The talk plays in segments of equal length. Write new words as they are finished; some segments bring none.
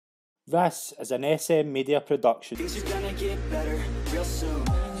This is an SM Media production. Things are gonna get better real soon.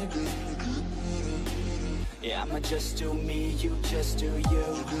 Yeah, I'ma just do me, you just do you.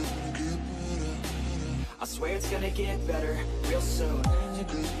 I swear it's gonna get better real soon.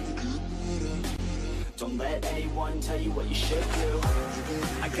 Don't let anyone tell you what you should do.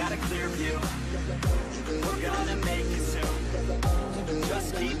 I got a clear view. We're gonna make it soon.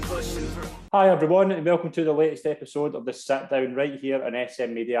 Just keep pushing through. Hi everyone, and welcome to the latest episode of the Sit Down right here on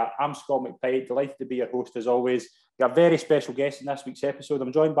SM Media. I'm Scott McPike, delighted to be your host as always. We have a very special guest in this week's episode.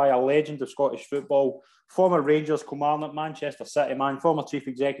 I'm joined by a legend of Scottish football, former Rangers, Kilmarnock, Manchester City man, former Chief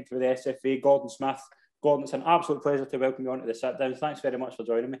Executive of the SFA, Gordon Smith. Gordon, it's an absolute pleasure to welcome you onto the Sit Down. Thanks very much for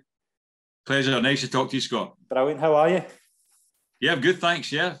joining me. Pleasure, nice to talk to you, Scott. Brilliant, how are you? Yeah, I'm good,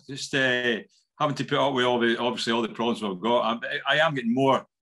 thanks. Yeah, just having to put up with all the problems we've got. I am getting more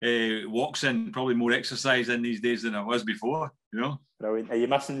walks in, probably more exercise in these days than I was before. You know. Brilliant. Are you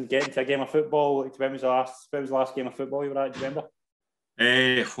missing getting to a game of football? When was the last game of football you were at? Do you remember?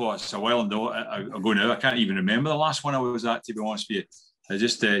 It's a while ago now. I can't even remember the last one I was at, to be honest with you.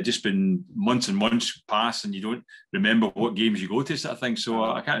 It's just been months and months past, and you don't remember what games you go to, sort of thing. So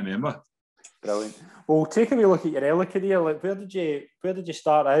I can't remember. Brilliant. Well, take a wee look at your early career. Like, where did you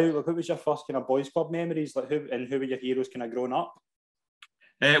start out? Like, what was your first kind of boys' club memories? Like, who were your heroes kind of growing up?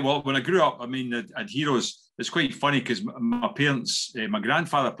 Well, when I grew up, I mean, I had heroes. It's quite funny because my parents, my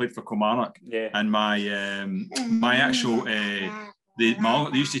grandfather played for Kilmarnock, and my actual they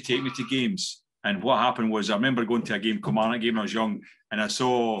used to take me to games. And what happened was, I remember going to a Kilmarnock game when I was young, and I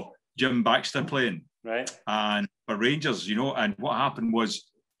saw Jim Baxter playing, right? And for Rangers, you know. And what happened was,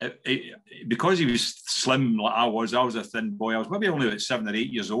 because he was slim like I was a thin boy. I was maybe only about 7 or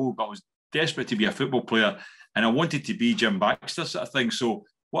 8 years old, but I was desperate to be a football player, and I wanted to be Jim Baxter, sort of thing. So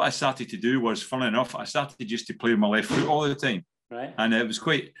what I started to do was, funnily enough, I started just to play with my left foot all the time. Right. And it was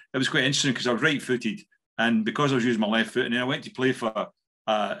quite interesting because I was right-footed, and because I was using my left foot, and then I went to play for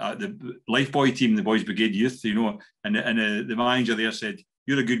the Lifebuoy team, the Boys Brigade Youth, you know, and the manager there said,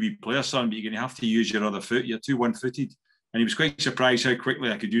 "You're a good wee player, son, but you're going to have to use your other foot. You're too one-footed." And he was quite surprised how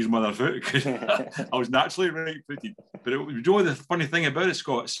quickly I could use my other foot because I was naturally right-footed. But the funny thing about it,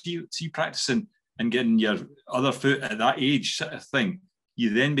 Scott, see practicing and getting your other foot at that age, sort of thing, you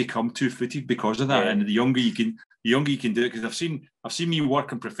then become two-footed because of that. Yeah. And the younger you can do it. Because I've seen me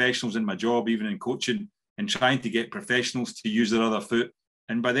working professionals in my job, even in coaching, and trying to get professionals to use their other foot.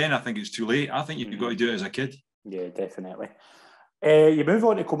 And by then, I think it's too late. I think you've got to do it as a kid. Yeah, definitely. You move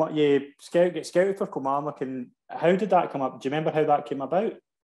on to Kilmarnock. You get scouted for Kilmarnock, and how did that come up? Do you remember how that came about?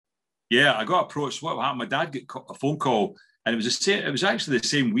 Yeah, I got approached. What happened? My dad got a phone call, and it was actually the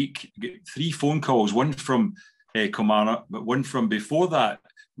same week. I got 3 phone calls, one from Kilmarnock, but one from before that.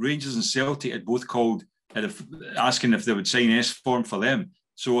 Rangers and Celtic had both called asking if they would sign S form for them.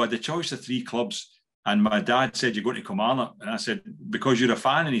 So I had the choice of 3 clubs, and my dad said, "You're going to Kilmarnock," and I said, "Because you're a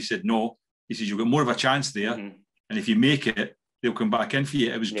fan?" And he said, "No." He says, "You've got more of a chance there, and if you make it, they'll come back in for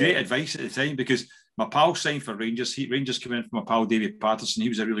you." It was great advice at the time because my pal signed for Rangers. Rangers came in from my pal David Patterson. He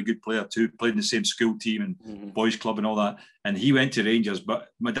was a really good player too, played in the same school team and boys club and all that. And he went to Rangers, but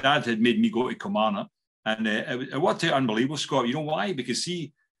my dad had made me go to Kilmarnock. And it worked out unbelievable, Scott. You know why? Because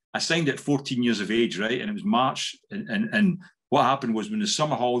I signed at 14 years of age, right? And it was March. And what happened was, when the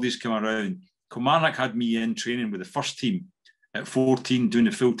summer holidays came around, Kilmarnock had me in training with the first team at 14, doing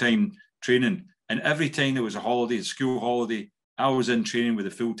the full-time training. And every time there was a holiday, a school holiday, I was in training with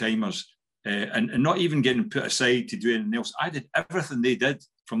the full-timers and not even getting put aside to do anything else. I did everything they did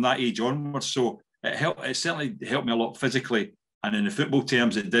from that age onwards. So it certainly helped me a lot physically. And in the football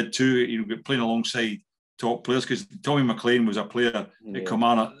terms, it did too, you know, playing alongside top players, because Tommy McLean was a player at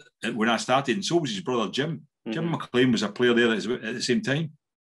Kilmarnock when I started, and so was his brother Jim. Jim McLean was a player there at the same time.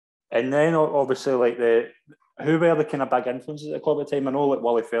 And then obviously, like, who were the kind of big influences at the club at the time? I know, like,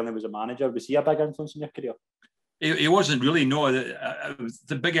 Wally Fernie was a manager. Was he a big influence in your career? He wasn't really, no.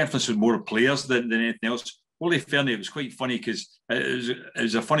 The big influence was more players than anything else. Wally Fernie, it was quite funny because it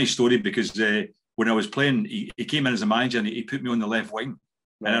was a funny story because when I was playing, he came in as a manager and he put me on the left wing.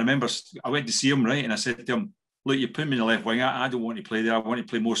 Right. And I remember I went to see him, right, and I said to him, "Look, you put me in the left wing. I don't want to play there. I want to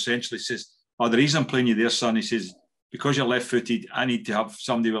play more centrally." He says, "Oh, the reason I'm playing you there, son," he says, "because you're left-footed, I need to have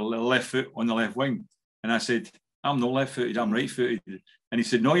somebody with a left foot on the left wing." And I said, "I'm not left-footed, I'm right-footed." And he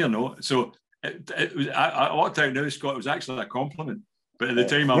said, "No, you're not." So it was, I worked out now, Scott, it was actually a compliment. But at the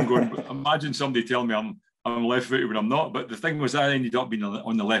time, I'm going, imagine somebody telling me I'm left-footed when I'm not. But the thing was, I ended up being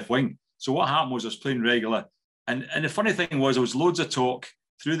on the left wing. So what happened was, I was playing regular. And the funny thing was, there was loads of talk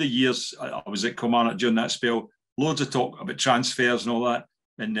through the years. I was at Kilmarnock during that spell, loads of talk about transfers and all that.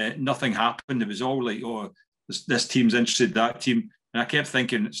 And nothing happened. It was all like, oh, this team's interested, that team. And I kept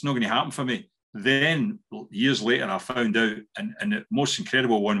thinking, it's not going to happen for me. Then, years later, I found out, and the most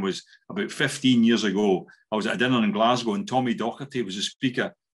incredible one was about 15 years ago. I was at a dinner in Glasgow, and Tommy Docherty was the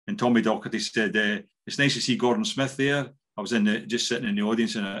speaker. And Tommy Docherty said, it's nice to see Gordon Smith there. I was just sitting in the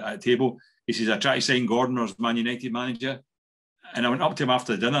audience at a table. He says, I tried to sign Gordon as Man United manager. And I went up to him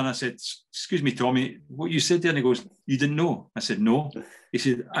after the dinner and I said, excuse me, Tommy, what you said there? And he goes, you didn't know? I said, no. He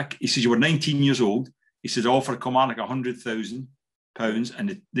said, you were 19 years old. He said, I offered Kilmarnock £100,000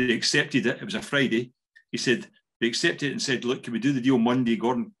 and they accepted it. It was a Friday. He said, they accepted it and said, look, can we do the deal Monday?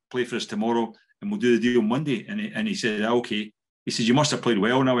 Gordon, play for us tomorrow and we'll do the deal Monday. And he said, okay. He said, you must have played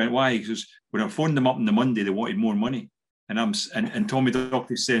well. And I went, why? He goes, when I phoned them up on the Monday, they wanted more money. And Tommy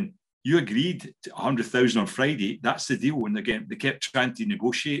Docherty saying, you agreed to 100,000 on Friday. That's the deal. And again, they kept trying to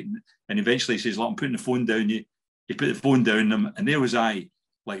negotiate. And eventually he says, look, I'm putting the phone down. He put the phone down. And there was I,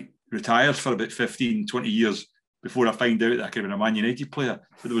 like, retired for about 15, 20 years before I found out that I could have been a Man United player.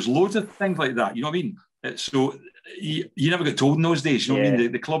 But there was loads of things like that. You know what I mean? So you never got told in those days. You know what I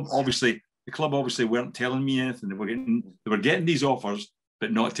mean? The club obviously weren't telling me anything. They were getting these offers,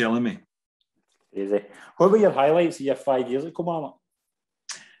 but not telling me. Crazy. What were your highlights of your 5 years at Kilmarnock?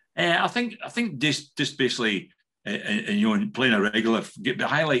 I think just basically, playing a regular. The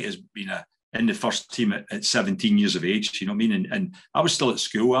highlight has been in the first team at 17 years of age. You know what I mean? And I was still at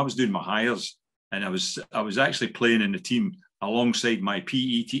school. I was doing my hires, and I was actually playing in the team alongside my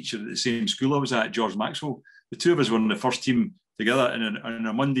PE teacher at the same school I was at, George Maxwell. The two of us were in the first team together. And on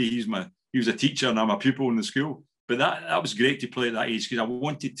a Monday, he was a teacher, and I'm a pupil in the school. But that was great to play at that age because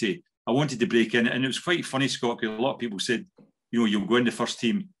I wanted to break in, and it was quite funny, Scott, because a lot of people said, you'll go in the first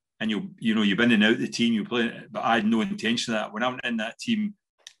team. And you've been in and out the team, you play, but I had no intention of that. When I went in that team,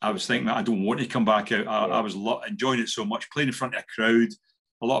 I was thinking, I don't want to come back out. I was enjoying it so much, playing in front of a crowd.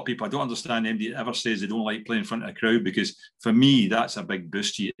 A lot of people, I don't understand anybody that ever says they don't like playing in front of a crowd, because for me, that's a big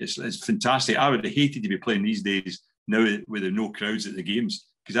boost to you. It's fantastic. I would have hated to be playing these days now with no crowds at the games,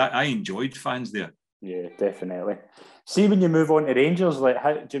 because I enjoyed fans there. Yeah, definitely. See, when you move on to Rangers, do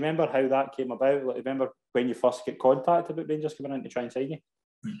you remember how that came about? Remember when you first get contacted about Rangers coming in to try and sign you?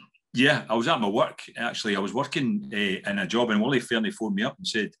 Yeah, I was at my work, actually. I was working in a job, and Wally Fernie phoned me up and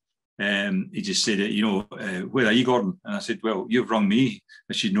said, he just said, where are you, Gordon? And I said, well, you've rung me.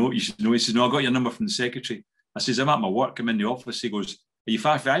 I should know. You should know. He says, no, I got your number from the secretary. I says, I'm at my work. I'm in the office. He goes, are you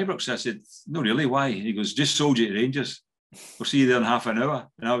far for Ibrox? I said, no, really, why? He goes, just sold you to Rangers. We'll see you there in half an hour.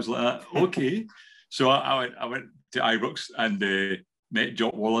 And I was like, okay. So I went to Ibrox and met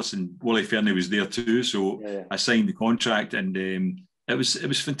Jock, Wallace, and Wally Fernie was there too. So I signed the contract, and it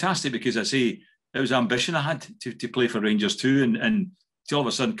was fantastic, because I say it was ambition I had to play for Rangers too, and all of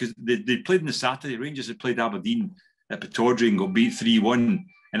a sudden, because they played on the Saturday, Rangers had played Aberdeen at Pittodrie and got beat 3-1,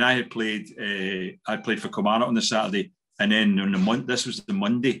 and I played for Kilmarnock on the Saturday, and then on the this was the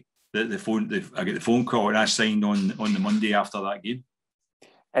Monday that I get the phone call, and I signed on the Monday after that game.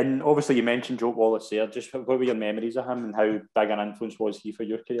 And obviously, you mentioned Jock Wallace there. Just what were your memories of him, and how big an influence was he for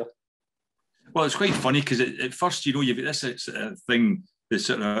your career? Well, it's quite funny, because at first, you've got this thing that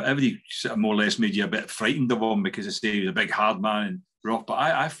sort of everybody sort of more or less made you a bit frightened of him, because they say he was a big hard man and rough. But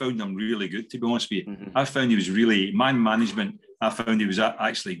I found him really good, to be honest with you. Mm-hmm. I found he was really man management. I found he was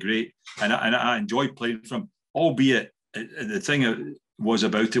actually great, and I enjoyed playing for him. Albeit the thing was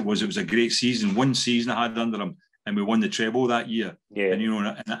about it was a great season. One season I had under him, and we won the treble that year. Yeah.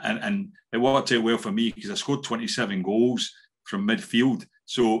 And it worked out well for me, because I scored 27 goals from midfield.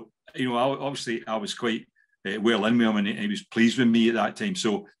 So obviously I was quite well in with him, and he was pleased with me at that time.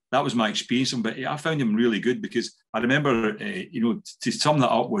 So that was my experience. But I found him really good, because I remember, to sum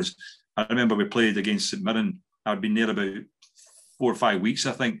that up I remember we played against St Mirren. I'd been there about 4 or 5 weeks,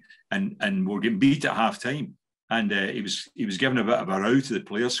 I think, and we were getting beat at half time. And he was giving a bit of a row to the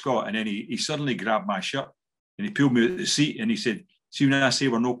players, Scott, and then he suddenly grabbed my shirt and he pulled me out of the seat, and he said, see, when I say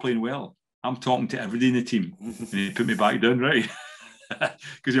we're not playing well, I'm talking to everybody in the team. And he put me back down, right?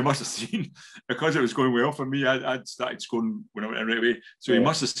 Because he must have seen, because it was going well for me, I'd started scoring when I went in right away. So he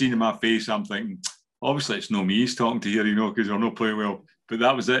must have seen in my face, I'm thinking, obviously it's not me he's talking to here, because we're not playing well. But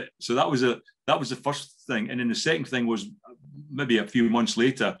that was it. So that was the first thing. And then the second thing was maybe a few months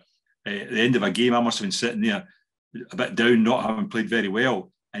later, at the end of a game, I must have been sitting there a bit down, not having played very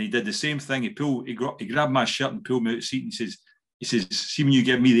well. And he did the same thing. He grabbed my shirt and pulled me out of the seat, and he says, see, when you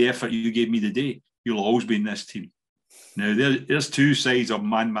give me the effort you gave me the day, you'll always be in this team. Now, there's two sides of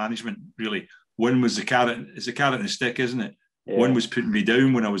man management, really. One was it's a carrot and a stick, isn't it? Yeah. One was putting me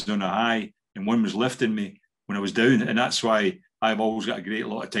down when I was on a high, and one was lifting me when I was down. And that's why I've always got a great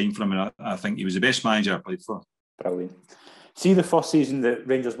lot of time for him. And I think he was the best manager I played for. Brilliant. See the first season that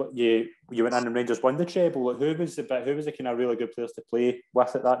Rangers, you went in and Rangers won the treble. Like, who was the kind of really good players to play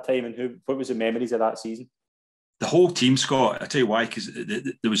with at that time, and what was the memories of that season? The whole team, Scott. I tell you why, because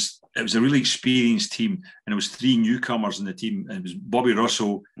it was a really experienced team, and there was 3 newcomers in the team. And it was Bobby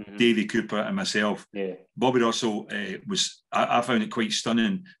Russell, Davy Cooper, and myself. Yeah. Bobby Russell was. I found it quite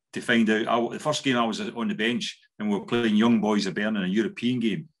stunning to find out. The first game I was on the bench, and we were playing Young Boys of Bern in a European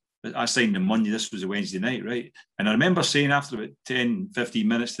game. I signed on Monday. This was a Wednesday night, right? And I remember saying after about 10, 15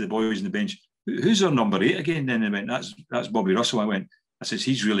 minutes to the boys on the bench, "Who's our number 8 again?" Then they went, "That's Bobby Russell." I said,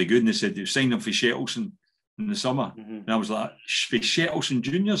 "He's really good." And they said they've signed him for Shettleston in the summer. And I was like, "For Shettleston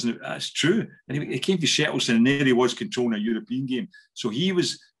Juniors?" And that's true. And he came to Shettleston, and there he was controlling a European game. So he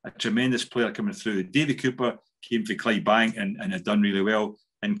was a tremendous player coming through. Davy Cooper came for Clydebank and had done really well.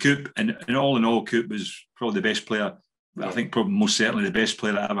 And Coop, and all in all, Coop was probably the best player. I think probably most certainly the best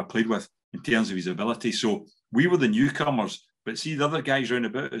player I ever played with in terms of his ability. So we were the newcomers, but see the other guys round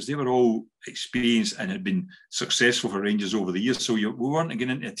about us, they were all experienced and had been successful for Rangers over the years. So we weren't getting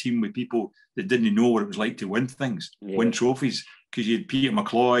into a team with people that didn't know what it was like to win things, win trophies, because you had Peter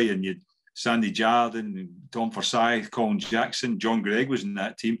McCloy and you had Sandy Jardine, Tom Forsyth, Colin Jackson, John Gregg was in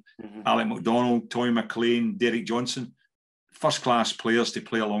that team, Alec McDonald, Tommy McLean, Derek Johnson, first-class players to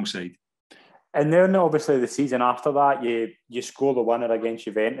play alongside. And then obviously the season after that, you score the winner against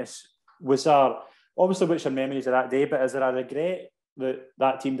Juventus. Was there, obviously, what's your memories of that day, but is there a regret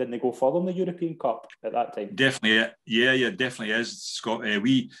that team didn't go further in the European Cup at that time? Definitely, yeah, definitely is, Scott.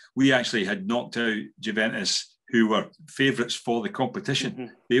 We actually had knocked out Juventus, who were favourites for the competition.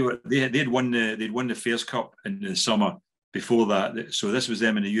 They'd won the Fairs Cup in the summer before that, so this was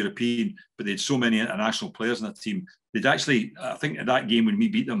them in the European, but they had so many international players in the team. They'd actually, I think at that game when we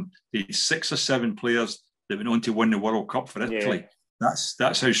beat them, they had 6 or 7 players that went on to win the World Cup for Italy.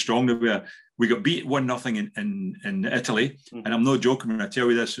 That's how strong they were. We got beat 1-0 in Italy, and I'm not joking when I tell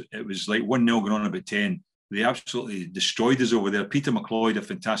you this. It was like 1-0 going on about 10. They absolutely destroyed us over there. Peter McCloy had a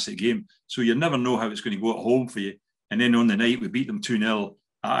fantastic game, so you never know how it's going to go at home for you. And then on the night we beat them 2-0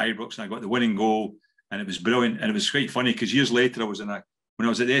 at Ibrox, and I got the winning goal, and it was brilliant. And it was quite funny because years later when I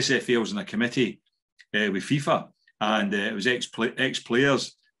was at the SFA, I was in a committee with FIFA. And it was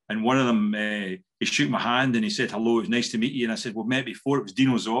ex-players, and one of them, he shook my hand and he said, "Hello, it was nice to meet you." And I said, "Well, met before." It was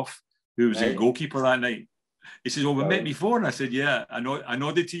Dino Zoff, who was the goalkeeper that night. He said, "Well, we met before." And I said, "Yeah, I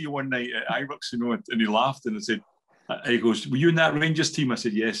nodded to you one night at Ibrox, and he laughed, and I said, he goes, "Were you in that Rangers team?" I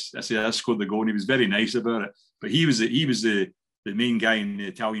said, "Yes." I said, "I scored the goal," and he was very nice about it. But he was the main guy in the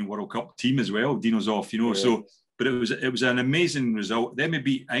Italian World Cup team as well, Dino Zoff, So, but it was an amazing result. Then we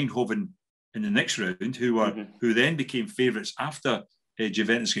beat Eindhoven in the next round, who then became favourites after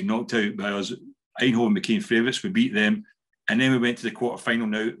Juventus got knocked out by us. Eindhoven became favourites. We beat them, and then we went to the quarter-final.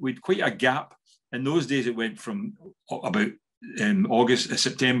 Now we had quite a gap. In those days, it went from about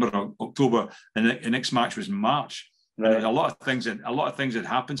September or October, and the next match was in March. Right. And a lot of things had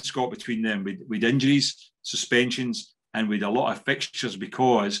happened, Scott, between them. We'd injuries, suspensions, and we'd a lot of fixtures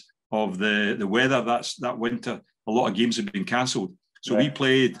because of the weather. That winter, a lot of games had been cancelled. So we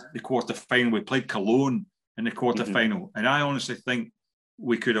played the quarter-final. We played Cologne in the quarter-final. And I honestly think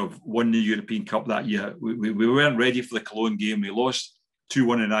we could have won the European Cup that year. We weren't ready for the Cologne game. We lost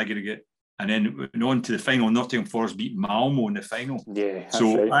 2-1 in aggregate. And then went on to the final. Nottingham Forest beat Malmo in the final. Yeah,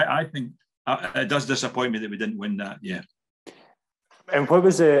 so right. I think it does disappoint me that we didn't win that, yeah. And what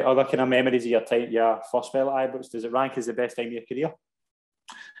was the other kind of memories of your time, your first spell at Ibrox? Does it rank as the best time of your career?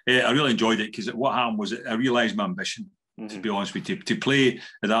 I really enjoyed it because what happened was I realised my ambition. To be honest with you, to play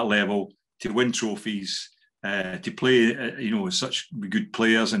at that level, to win trophies, to play, with such good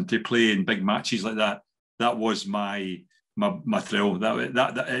players, and to play in big matches like that, that was my thrill.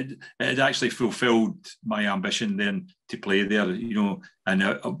 That it actually fulfilled my ambition then to play there.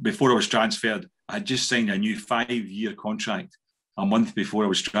 And before I was transferred, I had just signed a new 5-year contract a month before I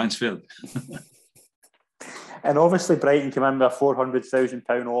was transferred. And obviously, Brighton came in with a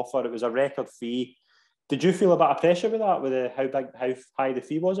 £400,000 offer. It was a record fee. Did you feel a bit of pressure with that, with how high the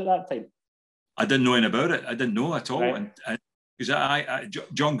fee was at that time? I didn't know anything about it. I didn't know at all. Right. And because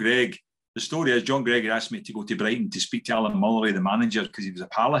John Gregg, the story is John Gregg asked me to go to Brighton to speak to Alan Mullery, the manager, because he was a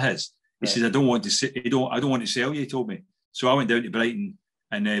pal of his. He says, I don't want to sell you, he told me. So I went down to Brighton,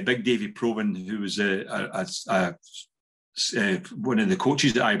 and Big Davy Provan, who was one of the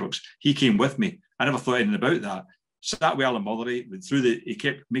coaches at Ibrox, he came with me. I never thought anything about that. Sat with Alan Mullery, he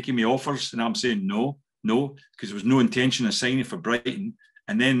kept making me offers, and I'm saying no, because there was no intention of signing for Brighton.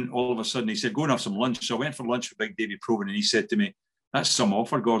 And then all of a sudden he said, go and have some lunch. So I went for lunch with Big Davy Provan, and he said to me, that's some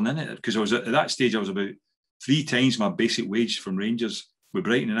offer, Gordon, isn't it? Because I was at that stage, I was about 3 times my basic wage from Rangers with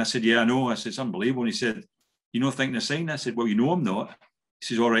Brighton. And I said, yeah, I know. I said, it's unbelievable. And he said, you know, thinking of signing? I said, well, you know I'm not. He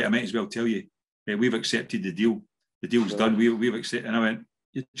says, all right, I might as well tell you. We've accepted the deal. The deal's done. We've accepted. And I went,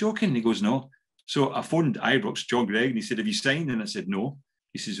 you're joking? He goes, no. So I phoned Ibrox, John Gregg, and he said, have you signed? And I said, no.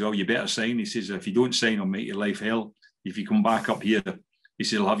 He says, well, you better sign. He says, if you don't sign, I'll make your life hell. If you come back up here, he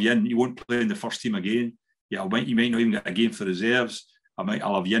said, I'll have you in. You won't play in the first team again. Yeah, you might not even get a game for reserves.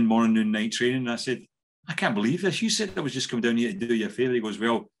 I'll have you in morning, noon, night training. And I said, I can't believe this. You said I was just coming down here to do you a favour. He goes,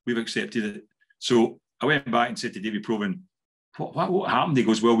 well, we've accepted it. So I went back and said to David Provan, what happened? He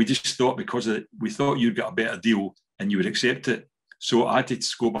goes, well, we just thought because of it, we thought you'd got a better deal and you would accept it. So I had to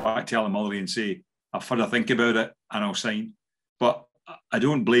go back to Alan Mullery and say, I've had a think about it and I'll sign. But I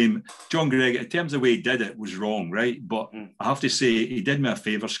don't blame John Gregg. In terms of the way he did it was wrong, right? But I have to say he did me a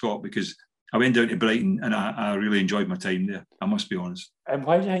favour, Scott, because I went down to Brighton and I really enjoyed my time there. I must be honest. And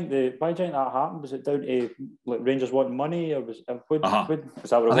why do you think that happened? Was it down to like Rangers wanting money, or was is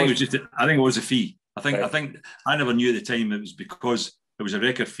that what I think it was a fee. I think I never knew at the time it was because it was a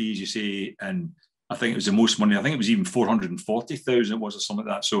record fee, as you say, and I think it was the most money. I think it was even 440,000 it was, or something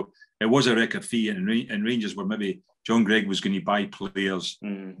like that. So it was a record fee, and Rangers were maybe John Gregg was going to buy players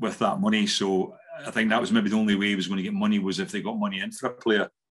with that money. So I think that was maybe the only way he was going to get money, was if they got money in for a player,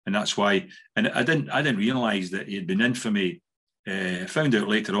 and that's why. And I didn't realise that he had been in for me. I found out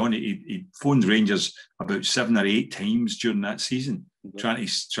later on he phoned Rangers about 7 or 8 times during that season, trying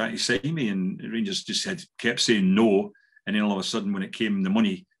to sign me, and Rangers just kept saying no. And then all of a sudden, when the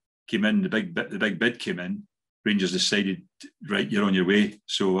money came in, the big bid came in, Rangers decided, right, you're on your way.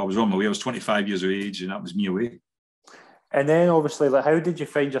 So I was on my way. I was 25 years of age, and that was me away. And then obviously, like, how did you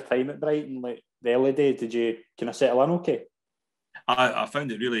find your time at Brighton? Like the early days, did you kind of settle in okay? I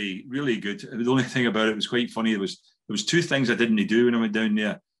found it really, really good. The only thing about it was quite funny. There was 2 things I didn't do when I went down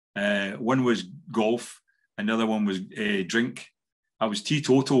there. One was golf, and the other one was drink. I was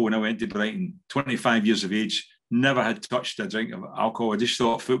teetotal when I went to Brighton, 25 years of age, never had touched a drink of alcohol. I just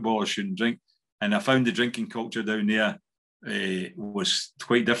thought footballers shouldn't drink. And I found the drinking culture down there was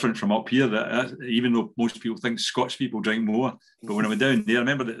quite different from up here. Even though most people think Scottish people drink more. But when I went down there, I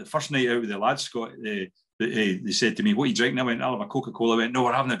remember that the first night out with the lads, Scott, they said to me, what are you drinking? I went, I'll have a Coca-Cola. I went, no,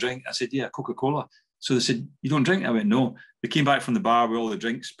 we're having a drink. I said, yeah, Coca-Cola. So they said, you don't drink? I went, no. They came back from the bar with all the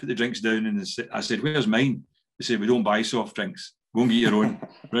drinks, put the drinks down, and I said, where's mine? They said, we don't buy soft drinks. Go and get your own,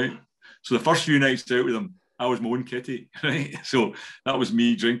 right? So the first few nights out with them, I was my own kitty, right? So that was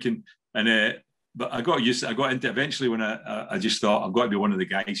me drinking. And but I got used to it. I got into it eventually when I just thought, I've got to be one of the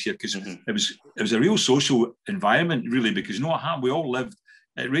guys here, because it was a real social environment, really, because you know what happened? We all lived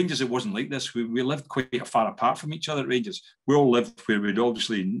at Rangers. It wasn't like this. We lived quite far apart from each other at Rangers. We all lived where we'd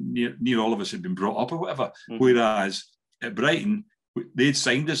obviously near all of us had been brought up or whatever. Whereas at Brighton, they'd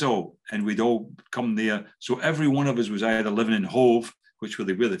signed us all, and we'd all come there. So every one of us was either living in Hove, which where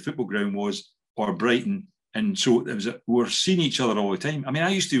the football ground was, or Brighton. And so we were seeing each other all the time. I mean, I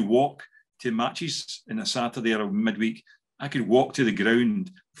used to walk to matches on a Saturday or midweek. I could walk to the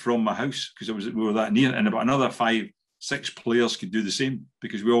ground from my house because we were that near, and about another 5-6 players could do the same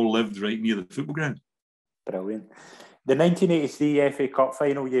because we all lived right near the football ground. Brilliant. The 1983 FA Cup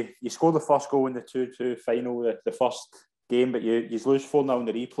final, you scored the first goal in the 2-2 final, the first game, but you lose 4-0 in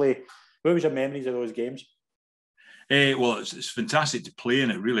the replay. What was your memories of those games? Well, it's fantastic to play,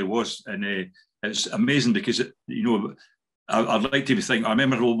 and it really was. And it's amazing because, I'd like to be thinking, I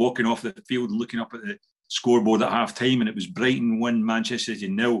remember walking off the field and looking up at the scoreboard at half time, and it was Brighton 1, Manchester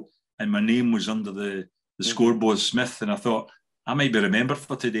City 0, and my name was under the scoreboard, Smith, and I thought, I might be remembered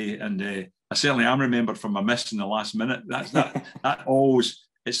for today, and I certainly am remembered for my miss in the last minute. That always,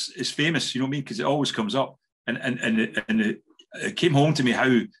 it's famous, you know what I mean, because it always comes up, and it came home to me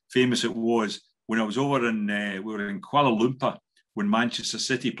how famous it was when I was over in, we were in Kuala Lumpur when Manchester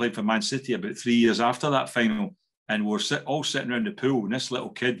City played for Man City about 3 years after that final. And we're all sitting around the pool, and this little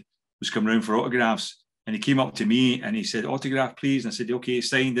kid was coming around for autographs, and he came up to me and he said, autograph, please. And I said, okay, he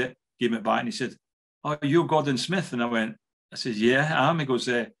signed it, gave it back, and he said, oh, you're Gordon Smith? And I said, yeah, I am. He goes,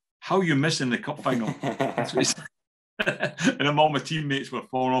 how are you missing the cup final? And then all my teammates were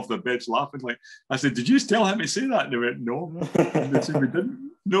falling off their beds laughing. Like, I said, did you just tell him to say that? And they went, no. And they said, we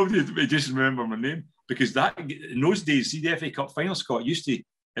didn't. Nobody just remember my name. Because that, in those days, see the FA Cup final, Scott, it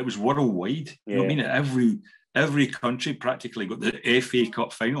was worldwide. You know what I mean? Every country practically got the FA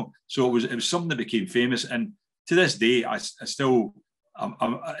Cup final. So it was something that became famous. And to this day, I still,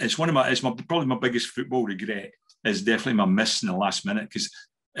 it's probably my biggest football regret is definitely my miss in the last minute, because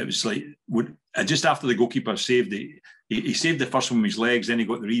it was like, just after the goalkeeper saved it, he saved the first one with his legs, then he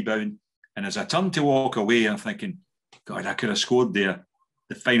got the rebound. And as I turned to walk away, I'm thinking, God, I could have scored there.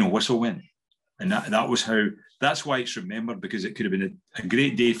 The final whistle went. And that's why it's remembered, because it could have been a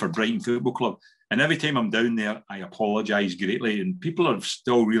great day for Brighton Football Club. And every time I'm down there, I apologise greatly. And people are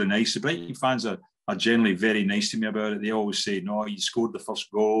still really nice. The Brighton fans are generally very nice to me about it. They always say, no, you scored the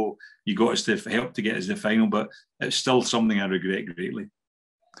first goal. You got us to help to get us the final. But it's still something I regret greatly.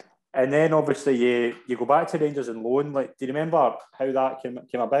 And then obviously you go back to Rangers on loan. Like, do you remember how that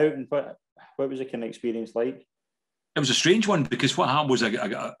came about, and what was the kind of experience like? It was a strange one, because what happened was I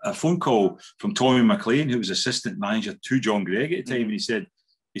got a phone call from Tommy McLean, who was assistant manager to John Gregg at the time, and he said,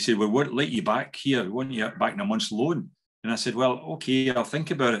 well, we'll let you back here. We want you back in a month's loan. And I said, well, okay, I'll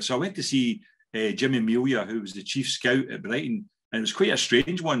think about it. So I went to see Jimmy Melia, who was the chief scout at Brighton. And it was quite a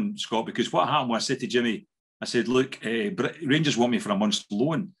strange one, Scott, because what happened was I said to Jimmy, I said, look, Rangers want me for a month's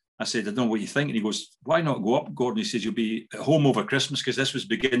loan. I said, I don't know what you think. And he goes, why not go up, Gordon? He says, you'll be at home over Christmas, because this was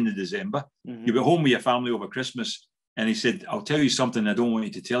beginning of December. Mm-hmm. You'll be home with your family over Christmas. And he said, I'll tell you something I don't want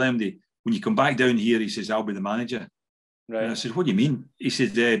you to tell MD. When you come back down here, he says, I'll be the manager. Right. And I said, what do you mean? He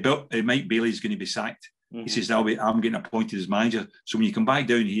said, Mike Bailey's going to be sacked. Mm-hmm. He says, I'm getting appointed as manager. So when you come back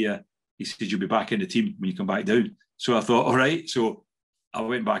down here, he says, you'll be back in the team when you come back down. So I thought, all right. So I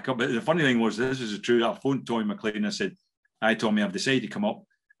went back up. But the funny thing was, this is true. I phoned Tommy McLean. I said, hi, Tommy, I've decided to come up.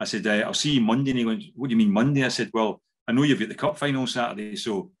 I said, I'll see you Monday. And he went, what do you mean Monday? I said, well, I know you've got the cup final Saturday,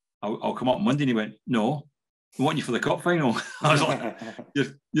 so I'll come up Monday. And he went, no, I want you for the cup final. I was like,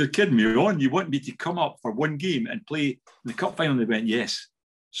 you're kidding me on. You want me to come up for one game and play in the cup final? And they went, yes.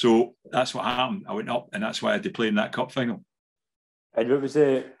 So that's what happened. I went up, and that's why I had to play in that cup final. And what was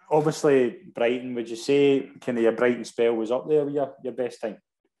obviously Brighton, would you say kind of your Brighton spell was up there with your best time?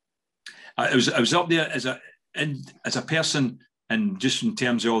 I was up there as a person, and just in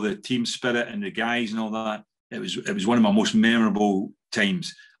terms of all the team spirit and the guys and all that, it was one of my most memorable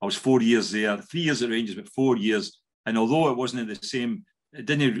times. I was 4 years there, 3 years at Rangers, but 4 years. And although it wasn't the same, I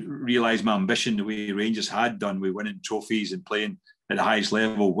didn't realise my ambition the way Rangers had done with winning trophies and playing at the highest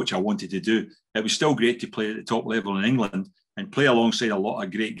level, which I wanted to do. It was still great to play at the top level in England and play alongside a lot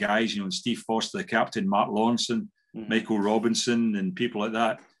of great guys, and Steve Foster, the captain, Mark Lawrenson, Michael Robinson, and people like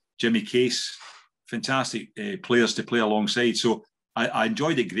that, Jimmy Case, fantastic players to play alongside. So I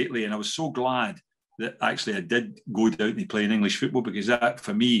enjoyed it greatly, and I was so glad that actually I did go down to play in English football, because that,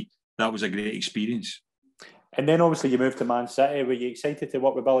 for me, that was a great experience. And then obviously you moved to Man City. Were you excited to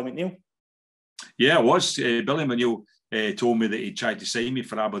work with Billy McNeill? Yeah, I was. Billy McNeill told me that he tried to sign me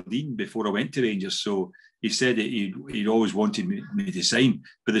for Aberdeen before I went to Rangers. So he said that he'd always wanted me to sign.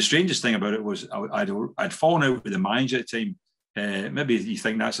 But the strangest thing about it was I'd fallen out with the manager at the time. Maybe you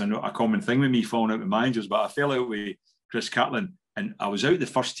think that's a common thing with me, falling out with managers, but I fell out with Chris Catlin, and I was out the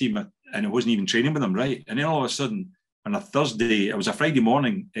first team, and I wasn't even training with them, right? And then all of a sudden, on a Thursday, it was a Friday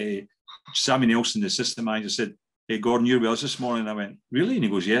morning, Sammy Nelson, the assistant manager, said, hey, Gordon, you're with us this morning. And I went, really? And he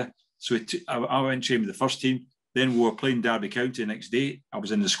goes, yeah. So I went training with the first team. Then we were playing Derby County the next day. I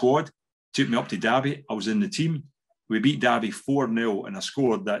was in the squad. Took me up to Derby. I was in the team. We beat Derby 4-0, and I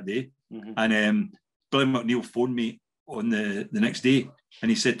scored that day. Mm-hmm. And Billy McNeill phoned me on the next day, and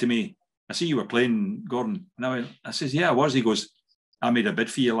he said to me, I see you were playing, Gordon. And I says, yeah, I was. He goes, I made a bid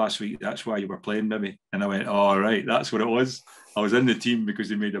for you last week. That's why you were playing, maybe. And I went, oh, right, that's what it was. I was in the team because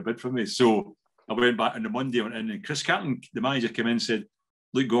they made a bid for me. So I went back on the Monday, and Chris Catlin, the manager, came in and said,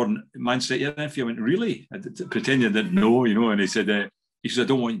 look, Gordon, Man City are in for you. I went, really? I pretended I didn't know, and he said, I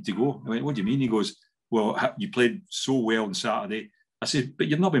don't want you to go. I went, what do you mean? He goes, well, you played so well on Saturday. I said, but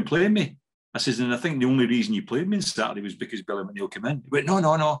you've not been playing me. I said, and I think the only reason you played me on Saturday was because Billy McNeill came in. He went,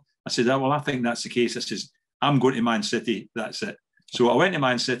 no. I said, well, I think that's the case. I says, I'm going to Man City. That's it. So I went to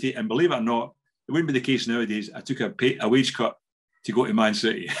Man City, and believe it or not, it wouldn't be the case nowadays. I took a wage cut to go to Man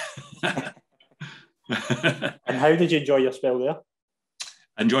City. And how did you enjoy your spell there?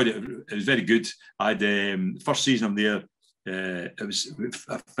 I enjoyed it. It was very good. I had first season I'm there. I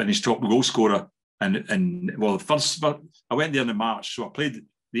finished top goal scorer, and well, I went there in March, so I played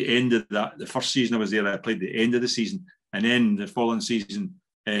the end of that. The first season I was there, I played the end of the season, and then the following season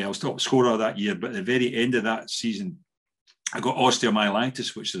I was top scorer that year. But at the very end of that season, I got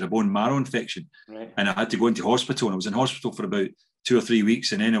osteomyelitis, which is a bone marrow infection, right. And I had to go into hospital. And I was in hospital for about 2 or 3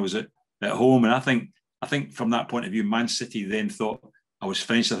 weeks, and then I was at home. And I think from that point of view, Man City then thought I was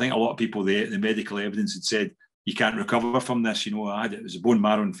finished. I think a lot of people, the medical evidence had said, you can't recover from this. It was a bone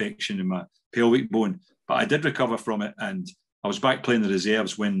marrow infection in my pelvic bone. But I did recover from it, and I was back playing the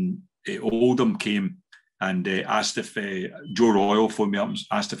reserves when Oldham came and asked if Joe Royal phoned me up and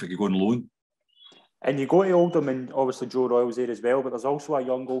asked if I could go on loan. And you go to Oldham, and obviously Joe Royal's there as well, but there's also a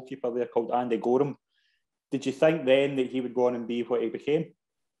young goalkeeper there called Andy Gorham. Did you think then that he would go on and be what he became?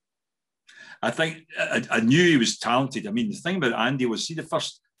 I think I knew he was talented. I mean, the thing about Andy was, see, the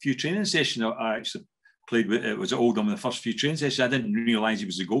first few training sessions I actually played with, it was at Oldham, the first few training sessions, I didn't realise he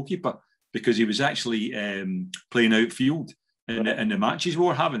was the goalkeeper. because he was actually playing outfield in the matches we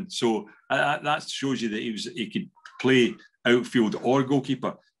were having. So that shows you that he could play outfield or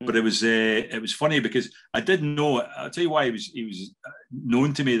goalkeeper. But it was funny because I didn't know. I'll tell you why he was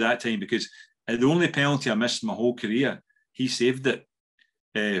known to me that time, because the only penalty I missed my whole career, he saved it.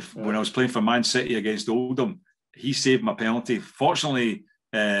 When I was playing for Man City against Oldham, he saved my penalty. Fortunately,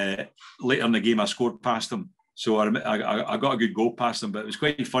 later in the game, I scored past him. So I got a good goal past him. But it was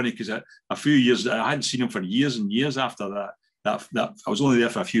quite funny because a few years, I hadn't seen him for years and years after that. I was only there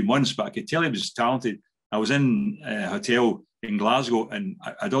for a few months, but I could tell he was talented. I was in a hotel in Glasgow and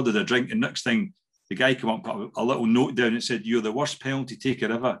I'd ordered a drink, and next thing the guy came up, put a little note down and said, "You're the worst penalty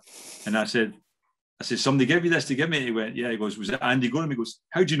taker ever." And I said, "Somebody give you this to give me?" He went, "Yeah." He goes, "Was it Andy Gorham?" He goes,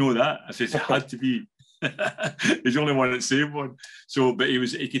 "How do you know that?" I said, "It had to be." He's the only one that saved one. So, but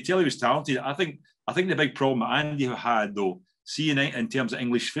he could tell he was talented. I think the big problem Andy had, though, seeing it in terms of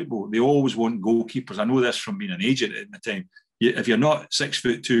English football, they always want goalkeepers. I know this from being an agent at the time. If you're not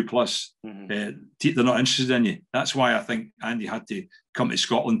 6'2" plus, they're not interested in you. That's why I think Andy had to come to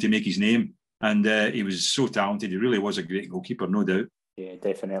Scotland to make his name. And he was so talented. He really was a great goalkeeper, no doubt. Yeah,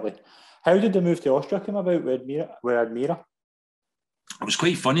 definitely. How did the move to Austria come about with Admira? It was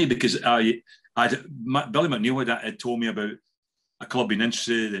quite funny because Billy McNeill had told me about a club being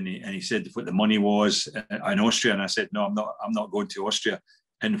interested, and he said what the money was in Austria, and I said, "No, I'm not going to Austria."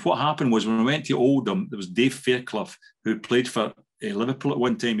 And what happened was when we went to Oldham, there was Dave Fairclough, who played for Liverpool at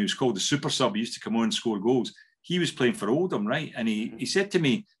one time. He was called the super sub. He used to come on and score goals. He was playing for Oldham, right? And he said to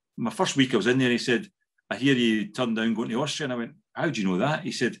me, my first week I was in there, he said, "I hear you turned down going to Austria." And I went, "How do you know that?"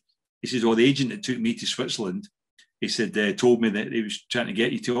 He said, "Oh, the agent that took me to Switzerland," he said, "told me that he was trying to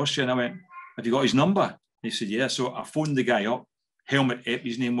get you to Austria." And I went, "Have you got his number?" He said, "Yeah." So I phoned the guy up, Helmut Epp,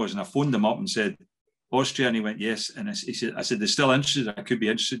 his name was, and I phoned him up and said, "Austria," and he went, "Yes." And I said, "They're still interested? I could be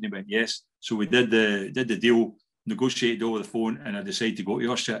interested." And he went, "Yes." So we did the deal, negotiated over the phone, and I decided to go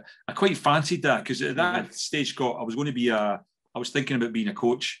to Austria. I quite fancied that because at that stage, Scott, I was thinking about being a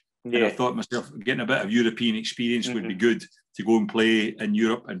coach. Yeah. And I thought to myself, getting a bit of European experience would be good to go and play in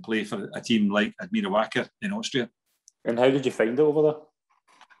Europe and play for a team like Admira Wacker in Austria. And how did you find it over there?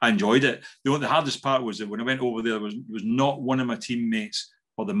 I enjoyed it. The hardest part was that when I went over there, was not one of my teammates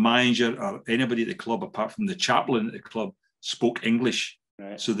or the manager or anybody at the club, apart from the chaplain at the club, spoke English.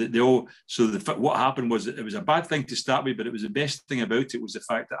 Right. So that what happened was that it was a bad thing to start with, but it was the best thing about it was the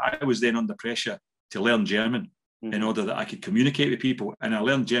fact that I was then under pressure to learn German in order that I could communicate with people, and I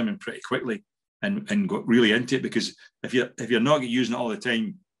learned German pretty quickly and got really into it, because if you're not using it all the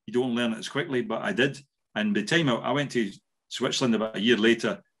time, you don't learn it as quickly. But I did, and by the time I went to Switzerland about a year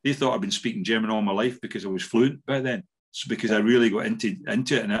later, they thought I'd been speaking German all my life because I was fluent by then. So because I really got into it,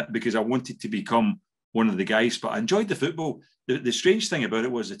 and because I wanted to become one of the guys. But I enjoyed the football. The strange thing about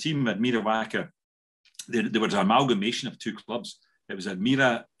it was the team Admira Wacker, there was an amalgamation of two clubs. It was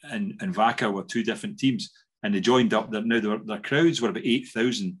Admira and Wacker were two different teams, and they joined up. Now their crowds were about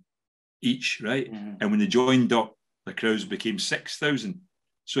 8,000 each, right? And when they joined up, the crowds became 6,000.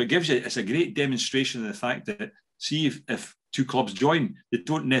 So it's a great demonstration of the fact that, see, if two clubs join, they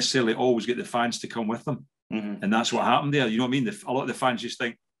don't necessarily always get the fans to come with them. And that's what happened there. You know what I mean? A lot of the fans just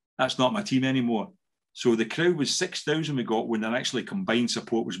think, that's not my team anymore. So the crowd was 6,000 we got, when their actually combined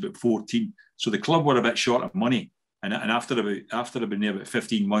support was about 14. So the club were a bit short of money. And after I've been there about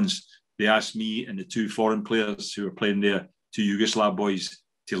 15 months, they asked me and the two foreign players who were playing there, two Yugoslav boys,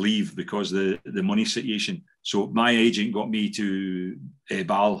 to leave because of the money situation. So my agent got me to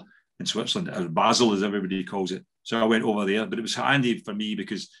Bâle in Switzerland, or Basel as everybody calls it. So I went over there, but it was handy for me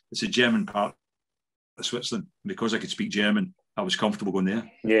because it's a German part of Switzerland. Because I could speak German, I was comfortable going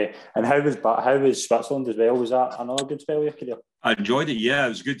there. Yeah. And how was Switzerland as well? Was that another good spell of your career? I enjoyed it. Yeah, it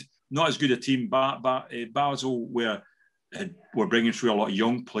was good. Not as good a team, but Basel were bringing through a lot of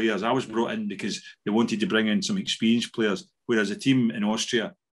young players. I was brought in because they wanted to bring in some experienced players, whereas a team in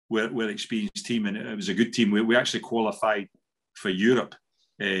Austria were an experienced team, and it was a good team. We actually qualified for Europe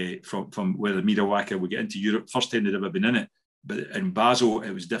from where the Admira Wacker would get into Europe. First time they'd ever been in it. But in Basel,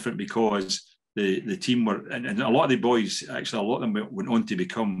 it was different because the team were, and a lot of the boys, actually, a lot of them went on to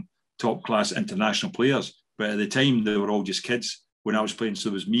become top-class international players. But at the time, they were all just kids when I was playing. So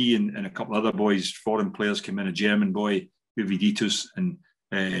it was me and a couple of other boys, foreign players came in, a German boy, Uviditus, and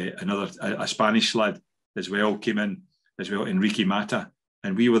a Spanish lad as well came in as well, Enrique Mata.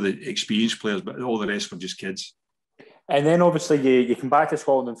 And we were the experienced players, but all the rest were just kids. And then obviously you come back to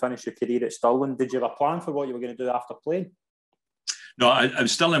Scotland and finish your career at Stirling. Did you have a plan for what you were going to do after playing? No,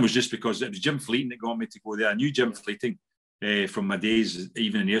 Stirling was just because it was Jim Fleeting that got me to go there. I knew Jim Fleeting from my days,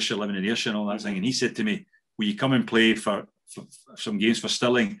 even in Ayrshire, living in Ayrshire and all that thing. And he said to me, "Will you come and play for some games for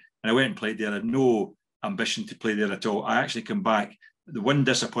Stirling?" and I went and played there. I had no ambition to play there at all. I actually came back. The one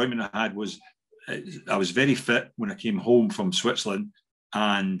disappointment I had was I was very fit when I came home from Switzerland,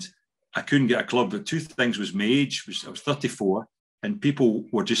 and I couldn't get a club. But two things was my age. I was 34, and people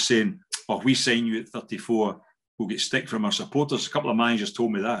were just saying, "Oh, if we sign you at 34, we'll get stick from our supporters." A couple of managers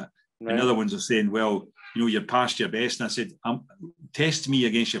told me that. Right. And other ones are saying, "Well, you know, you're past your best." And I said, "Test me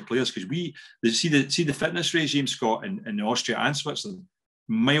against your players, because see the fitness regime, Scott, in Austria and Switzerland,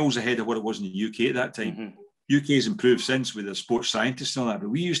 miles ahead of what it was in the UK at that time." Mm-hmm. UK has improved since with their sports scientists and all that, but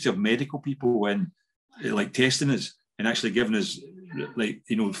we used to have medical people in, like, testing us and actually giving us, like,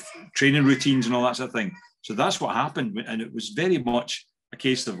 you know, training routines and all that sort of thing. So that's what happened, and it was very much a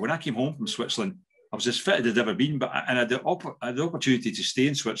case of when I came home from Switzerland, I was as fit as I'd ever been, I had the opportunity to stay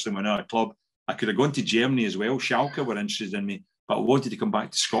in Switzerland with another club. I could have gone to Germany as well. Schalke were interested in me, but I wanted to come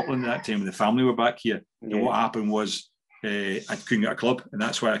back to Scotland at that time when the family were back here. Yeah. And what happened was I couldn't get a club, and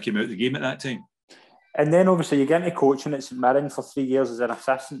that's why I came out of the game at that time. And then obviously you get into coaching at St Mirren for 3 years as an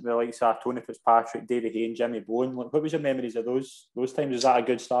assistant with, like, Tony Fitzpatrick, David Hay and Jimmy Bowen. Like, what was your memories of those times? Was that a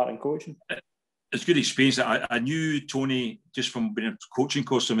good start in coaching? It's a good experience. I knew Tony just from being a coaching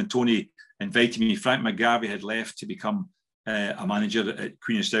course, and Tony invited me. Frank McGarvey had left to become a manager at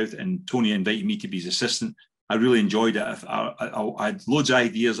Queen of South, and Tony invited me to be his assistant. I really enjoyed it. I had loads of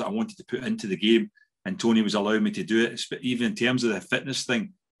ideas that I wanted to put into the game, and Tony was allowing me to do it. Even in terms of the fitness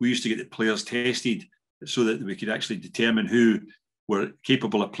thing, we used to get the players tested so that we could actually determine who were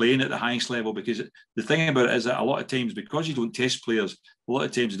capable of playing at the highest level. Because the thing about it is that a lot of times, because you don't test players, a lot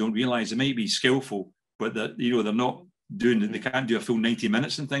of times they don't realise they might be skillful, but that, you know, they're not doing it. They can't do a full 90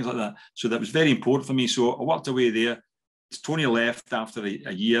 minutes and things like that. So that was very important for me. So I worked away there. Tony left after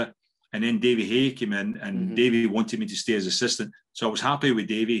a year, and then Davy Hay came in, and Davy wanted me to stay as assistant. So I was happy with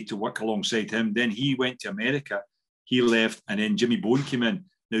Davy to work alongside him. Then he went to America. He left, and then Jimmy Bowen came in.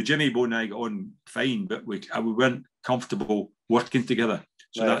 Now, Jimmy Bowen and I got on fine, but we weren't comfortable working together.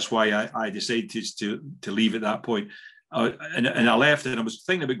 So that's why I decided to leave at that point. And I left, and I was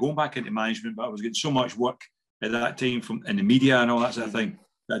thinking about going back into management, but I was getting so much work at that time from in the media and all that sort of thing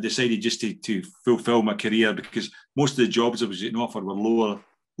that I decided just to fulfill my career, because most of the jobs I was getting offered were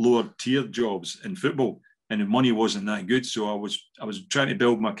lower tier jobs in football, and the money wasn't that good. So I was trying to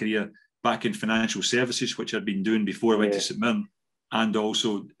build my career back in financial services, which I'd been doing before I went to St Mirren, and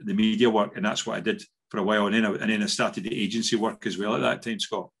also the media work, and that's what I did for a while. And then I started the agency work as well at that time,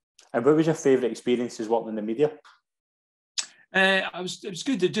 Scott. And what was your favourite experiences working in the media? It was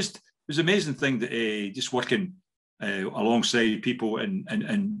good. It was an amazing thing that just working alongside people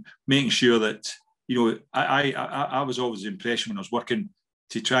and making sure that, you know, I was always the impression when I was working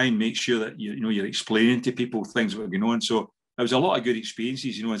to try and make sure that you're explaining to people things that were going on. So it was a lot of good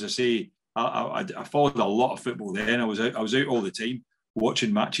experiences. You know, as I say, I followed a lot of football then. I was out all the time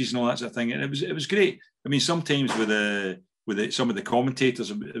watching matches and all that sort of thing, and it was great. I mean, sometimes with some of the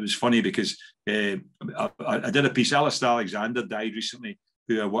commentators, it was funny because I did a piece. Alistair Alexander died recently,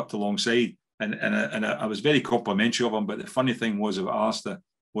 who I worked alongside, and I was very complimentary of him. But the funny thing was about Alistair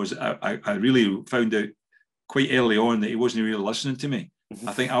was I really found out quite early on that he wasn't really listening to me.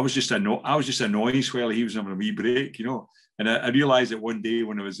 I think I was just a noise while he was having a wee break, you know. And I realised that one day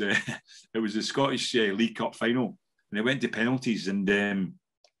when it was the Scottish League Cup final, and they went to penalties, and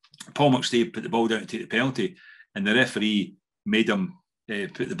Paul McStay put the ball down to take the penalty, and the referee made him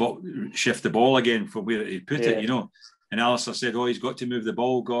shift the ball again from where he put it, you know. And Alistair said, "Oh, he's got to move the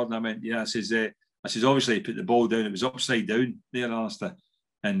ball, Gordon." I went, "Yeah." I says, "Obviously he put the ball down. It was upside down there, Alistair."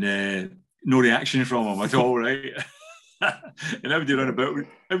 And no reaction from him at all, right? And everybody ran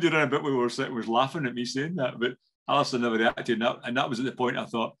about when we were sitting, was laughing at me saying that, but Alistair never reacted, and that was at the point I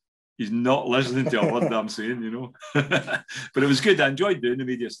thought, he's not listening to a word that I'm saying, you know. But it was good. I enjoyed doing the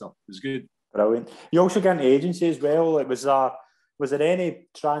media stuff. It was good. Brilliant. You also got into agency as well. Was there any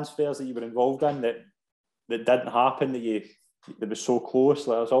transfers that you were involved in that didn't happen that was so close?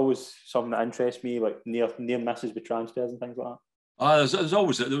 Like, there's always something that interests me, like near misses with transfers and things like that.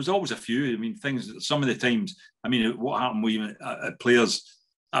 There was always a few. I mean, things. Some of the times, I mean, what happened with players.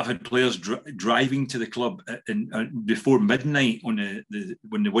 I've had players driving to the club before midnight when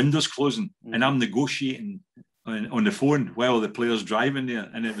the window's closing, and I'm negotiating on the phone while the player's driving there.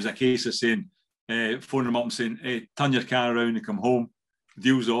 And it was a case of saying, phoning them up and saying, "Hey, turn your car around and come home.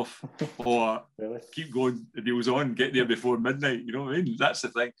 Deal's off," or really? "Keep going. The deal's on. Get there before midnight." You know what I mean? That's the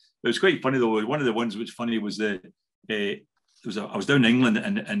thing. It was quite funny though. One of the ones which was funny was I was down in England,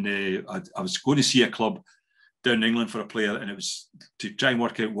 and I was going to see a club down in England for a player, and it was to try and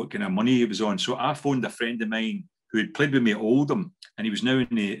work out what kind of money he was on. So I phoned a friend of mine who had played with me at Oldham, and he was now in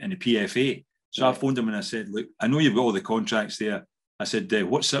the PFA. So I phoned him and I said, "Look, I know you've got all the contracts there. I said,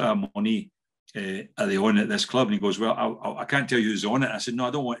 what sort of money are they on at this club? And he goes, well, I can't tell you who's on it. I said, no,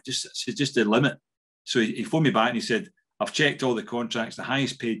 I don't want it. Just the limit. So he phoned me back and he said, I've checked all the contracts. The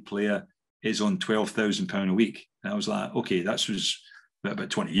highest paid player is on £12,000 a week. And I was like, okay, that was about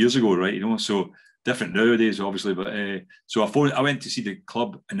 20 years ago, right? You know, so different nowadays, obviously. But so I went to see the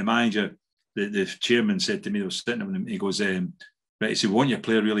club, and the manager, the chairman, said to me, I was sitting with him, he goes, right, he said, we want your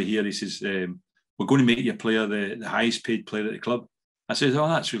player really here. He says, we're going to make your player the highest paid player at the club. I said, oh,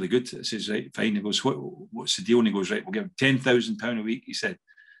 that's really good. I says, right, fine. He goes, what's the deal? And he goes, right, we'll give him £10,000 a week, he said.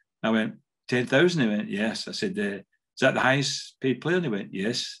 I went, 10,000? He went, yes. I said, is that the highest paid player? And he went,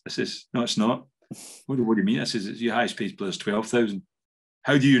 yes. I says, no, it's not. What do you mean? I says, your highest paid player is 12,000.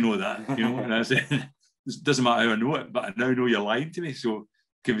 How do you know that? You know, and I said, it doesn't matter how I know it, but I now know you're lying to me. So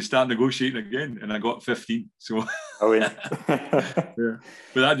can we start negotiating again? And I got 15. So, yeah. But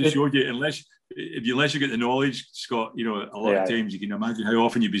that just showed you, unless you get the knowledge, Scott, you know, a lot of times you can imagine how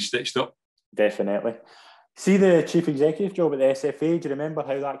often you'd be stitched up. Definitely. See the chief executive job at the SFA. Do you remember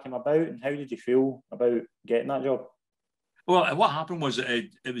how that came about, and how did you feel about getting that job? Well, what happened was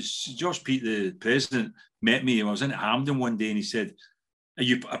it was Josh Pete, the president, met me. I was in Hampden one day, and he said,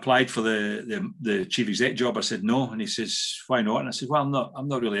 "You applied for the chief exec job?" I said, "No," and he says, "Why not?" And I said, "Well, I'm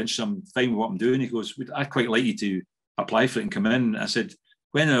not really interested. I'm fine with what I'm doing." He goes, "I'd quite like you to apply for it and come in." And I said,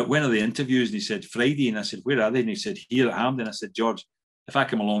 when are the interviews? And he said, "Friday." And I said, "Where are they?" And he said, "Here at Hampden." I said, "George, if I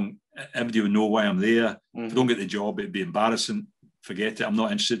come along, everybody would know why I'm there. If I don't get the job, it'd be embarrassing. Forget it. I'm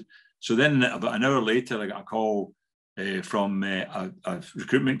not interested." So then about an hour later, I got a call from a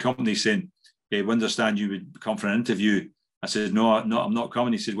recruitment company saying, "We understand you would come for an interview." I said, no, I'm not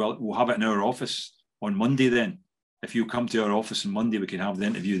coming. He said, "Well, we'll have it in our office on Monday then. If you come to our office on Monday, we can have the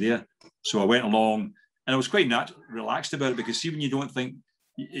interview there." So I went along, and I was quite relaxed about it, because see, when you don't think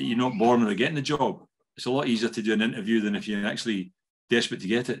you're not born or getting the job, it's a lot easier to do an interview than if you're actually desperate to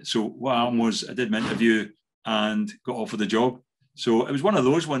get it. So what happened was I did my interview and got offered the job. So it was one of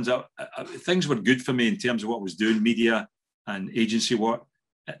those ones that things were good for me in terms of what I was doing, media and agency work.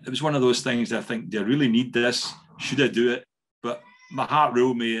 It was one of those things that I think, do I really need this? Should I do it? But my heart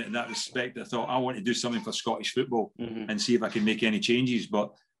ruled me in that respect. I thought, I want to do something for Scottish football and see if I can make any changes.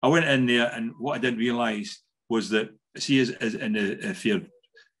 But I went in there, and what I didn't realise was that, see, if you're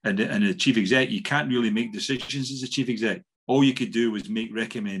in the chief exec, you can't really make decisions as a chief exec. All you could do was make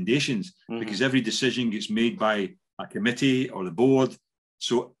recommendations, because every decision gets made by a committee or the board.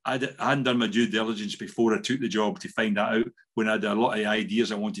 So I hadn't done my due diligence before I took the job to find that out, when I had a lot of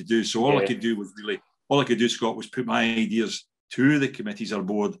ideas I wanted to do. So all I could do, Scott, was put my ideas to the committees or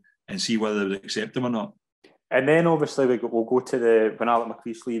board and see whether they would accept them or not. And then obviously we'll go to when Alec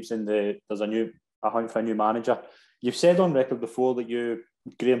McLeish leaves and there's a hunt for a new manager. You've said on record before that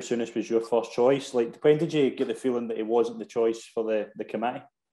Graham Souness was your first choice. Like, when did you get the feeling that he wasn't the choice for the committee?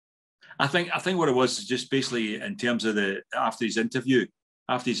 I think what it was just basically in terms of after his interview,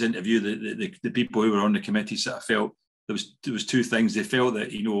 the people who were on the committee sort of felt there was two things. They felt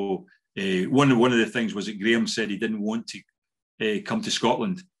that, you know, one of the things was that Graham said he didn't want to come to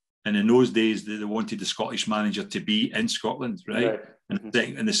Scotland, and in those days they wanted the Scottish manager to be in Scotland, right? And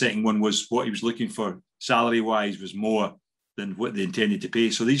the second one was what he was looking for salary wise was more than what they intended to pay.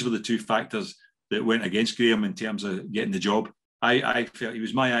 So these were the two factors that went against Graham in terms of getting the job. I felt he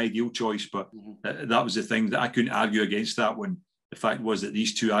was my ideal choice, but that was the thing that I couldn't argue against that, when the fact was that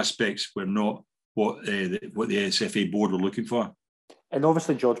these two aspects were not what the SFA board were looking for. And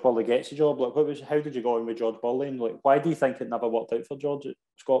obviously George Burley gets the job. Like, how did you go on with George Burley? And like, why do you think it never worked out for George at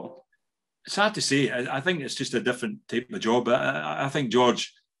Scotland? It's hard to say. I think it's just a different type of job. I think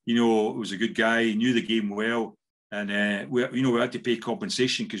George, you know, was a good guy. He knew the game well, and we had to pay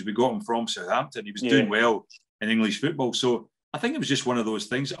compensation because we got him from Southampton. He was doing well in English football, so I think it was just one of those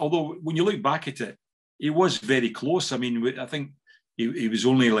things. Although when you look back at it, he was very close. I mean, I think he was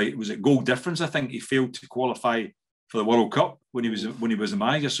only was it goal difference? I think he failed to qualify for the World Cup when he was a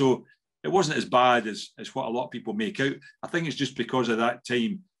manager. So it wasn't as bad as what a lot of people make out. I think it's just because of that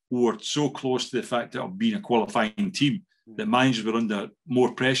time we were so close to the fact of being a qualifying team that managers were under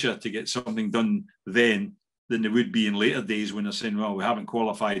more pressure to get something done then than they would be in later days, when they're saying, well, we haven't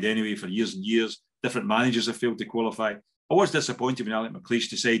qualified anyway for years and years. Different managers have failed to qualify. I was disappointed when Alec McLeish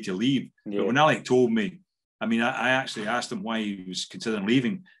decided to leave. But when Alec told me, I mean, I actually asked him why he was considering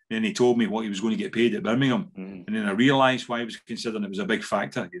leaving. And he told me what he was going to get paid at Birmingham. And then I realised why he was considering it was a big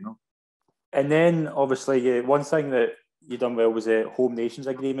factor, you know. And then, obviously, one thing that you done well was a Home Nations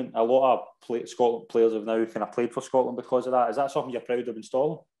Agreement. A lot of Scotland players have now kind of played for Scotland because of that. Is that something you're proud of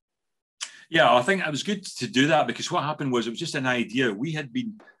installing? Yeah, I think it was good to do that, because what happened was it was just an idea. We had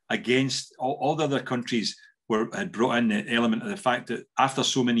been against all the other countries had brought in the element of the fact that after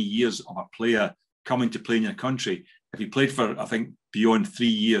so many years of a player coming to play in your country, if he played for, I think, beyond 3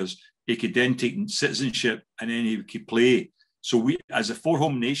 years, he could then take citizenship and then he could play. So we, as the 4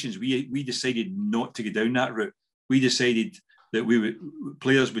 home nations, we decided not to go down that route. We decided that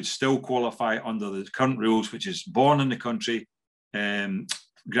players would still qualify under the current rules, which is born in the country,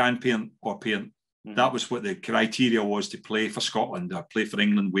 grandparent or parent. Mm-hmm. That was what the criteria was to play for Scotland or play for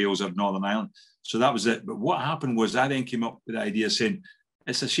England, Wales or Northern Ireland. So that was it. But what happened was I then came up with the idea saying,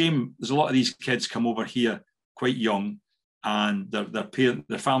 it's a shame there's a lot of these kids come over here quite young and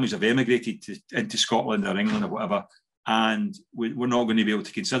their families have emigrated into Scotland or England or whatever, and we're not going to be able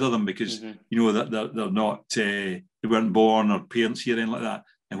to consider them because, mm-hmm. you know, that they're not, they weren't born or parents here, anything like that.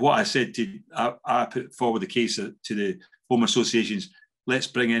 And what I said I put forward the case to the home associations, let's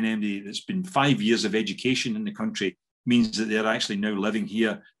bring in anybody that's been 5 years of education in the country, means that they're actually now living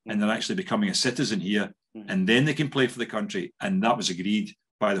here and they're actually becoming a citizen here, and then they can play for the country. And that was agreed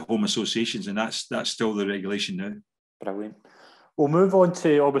by the home associations, and that's still the regulation now. Brilliant. We'll move on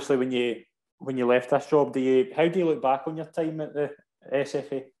to, obviously, when you left this job, how do you look back on your time at the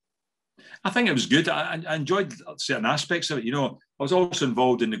SFA? I think it was good. I enjoyed certain aspects of it. You know, I was also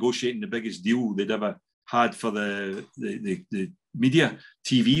involved in negotiating the biggest deal they'd ever had for the media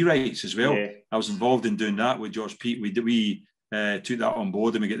TV rights as well. Yeah. I was involved in doing that with George Pete. We took that on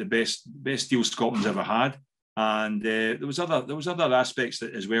board and we get the best deal Scotland's ever had. And there was other aspects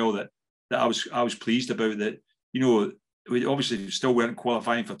as well that I was pleased about. That, you know, we obviously still weren't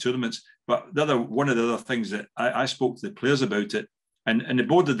qualifying for tournaments, but one of the other things that I spoke to the players about it, and the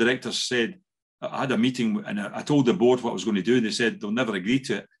board of directors said, I had a meeting and I told the board what I was going to do, and they said they'll never agree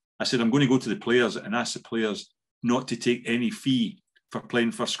to it. I said, I'm going to go to the players and ask the players not to take any fee for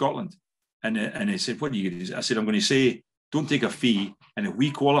playing for Scotland. And they said, what are you going to do? I said, I'm going to say, don't take a fee, and if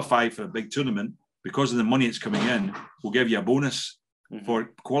we qualify for a big tournament, because of the money that's coming in, we'll give you a bonus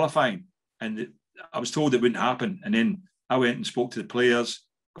for qualifying. And I was told it wouldn't happen. And then I went and spoke to the players,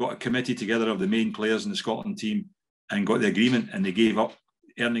 got a committee together of the main players in the Scotland team, and got the agreement, and they gave up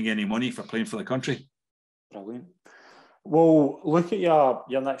earning any money for playing for the country. Brilliant. Well, look at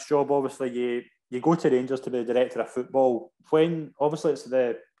your next job. Obviously, you go to Rangers to be the director of football. When, obviously, it's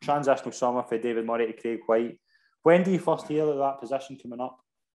the transitional summer for David Murray to Craig Whyte. When do you first hear of that position coming up?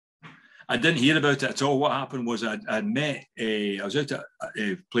 I didn't hear about it at all. What happened was I was out at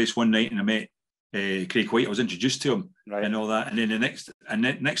a place one night and I met Craig Whyte. I was introduced to him, right, and all that. And then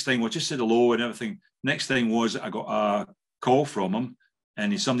the next thing was just said hello and everything. Next thing was I got a call from him,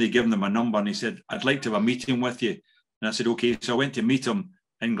 and somebody given him a number, and he said, I'd like to have a meeting with you. And I said, okay. So I went to meet him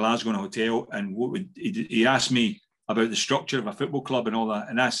in Glasgow in a hotel, and he asked me about the structure of a football club and all that.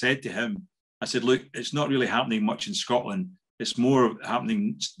 And I said to him, I said, look, it's not really happening much in Scotland. It's more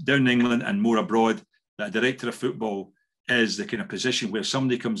happening down in England and more abroad. That a director of football is the kind of position where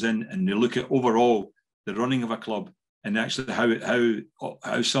somebody comes in and they look at overall the running of a club and actually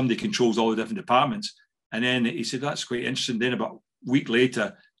how somebody controls all the different departments. And then he said, that's quite interesting. Then about a week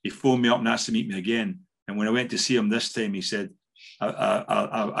later, he phoned me up and asked to meet me again. And when I went to see him this time, he said,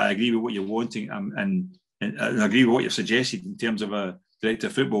 I agree with what you're wanting and I agree with what you've suggested in terms of a director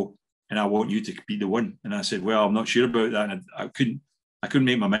of football, and I want you to be the one. And I said, well, I'm not sure about that. And I couldn't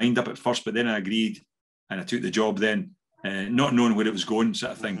make my mind up at first, but then I agreed and I took the job then, not knowing where it was going,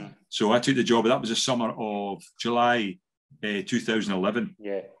 sort of thing. Mm-hmm. So I took the job. That was the summer of July 2011.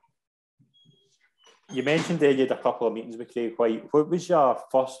 Yeah. You mentioned there you had a couple of meetings with Craig Whyte. What was your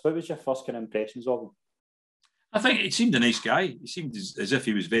first kind of impressions of him? I think he seemed a nice guy. He seemed as if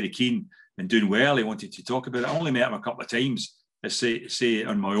he was very keen and doing well. He wanted to talk about it. I only met him a couple of times, say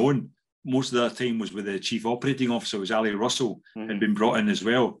on my own. Most of the time was with the chief operating officer, was Ali Russell, had been brought in as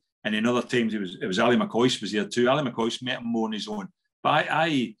well. And in other times it was Ali McCoist was there too. Ali McCoist met him more on his own. But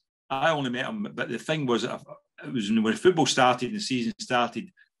I only met him. But the thing was, it was when football started and the season started,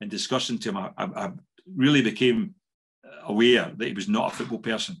 and discussing to him, I really became aware that he was not a football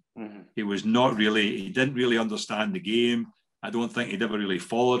person. Mm-hmm. He didn't really understand the game. I don't think he'd ever really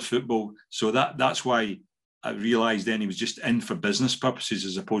followed football. So that's why I realised then he was just in for business purposes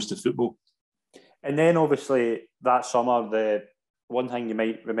as opposed to football. And then obviously that summer, the one thing you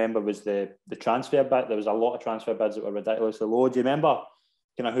might remember was the transfer bid. There was a lot of transfer bids that were ridiculously low. Do you remember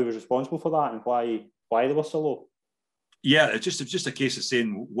kind of who was responsible for that and why they were so low? Yeah, it's just a case of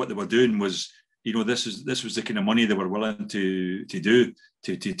saying what they were doing was, you know, this was the kind of money they were willing to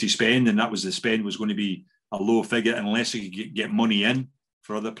spend, and that was the spend was going to be a low figure unless they could get money in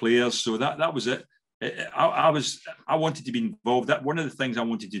for other players. So that was it. I wanted to be involved. That one of the things I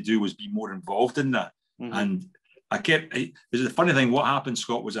wanted to do was be more involved in that. Mm-hmm. And the funny thing. What happened,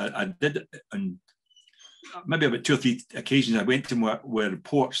 Scott, was I did, and maybe about 2 or 3 occasions I went to him where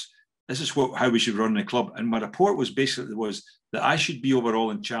reports, this is how we should run the club. And my report was that I should be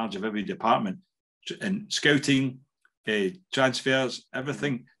overall in charge of every department, and scouting, transfers,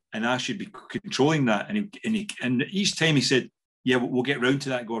 everything, and I should be controlling that. And each time he said, yeah, we'll get round to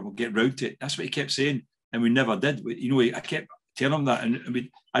that, Gordon, we'll get round to it. That's what he kept saying, and we never did. You know, I kept telling him that. And I mean,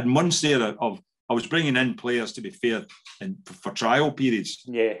 I had months there of I was bringing in players, to be fair, and for trial periods.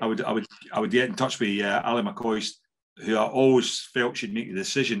 Yeah, I would get in touch with Ali McCoist, who I always felt should make the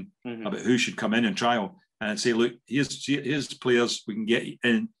decision about who should come in and trial. And I'd say, look, here's players we can get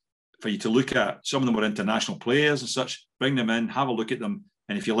in for you to look at. Some of them were international players and such. Bring them in, have a look at them,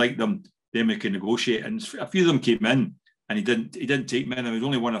 and if you like them, then we can negotiate. And a few of them came in, and he didn't take them in. There was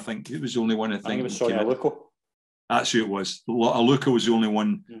only one, I think. It was the only one, I think. It was Sonny Aluko. That's who it was. Aluko was the only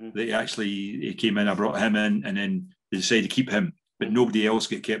one that he came in. I brought him in, and then they decided to keep him, but nobody else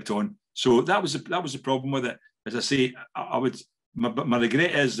get kept on. So that was the problem with it. As I say, my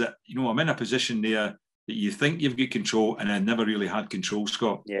regret is that, you know, I'm in a position there that you think you've got control, and I never really had control,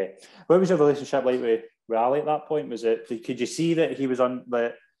 Scott. Yeah. What was your relationship like with Ali at that point? Was it? Could you see that he was on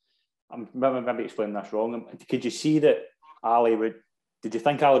the? I'm maybe explaining this wrong. Could you see that Ali would? Did you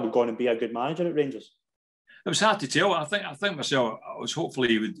think Ali would go on and be a good manager at Rangers? It was hard to tell. I think myself, I was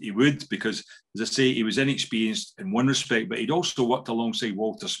hopefully he would, because, as I say, he was inexperienced in one respect, but he'd also worked alongside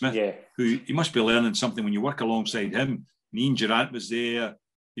Walter Smith, who you must be learning something when you work alongside him. And Ian Durrant was there,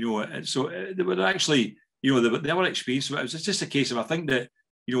 you know, and so they were actually, you know, they were experienced. But it was just a case of, I think that,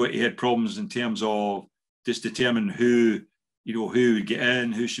 you know, he had problems in terms of just determining who would get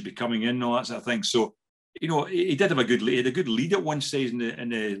in, who should be coming in, all that sort of thing. So, you know, he did have a good lead. He had a good lead at one stage in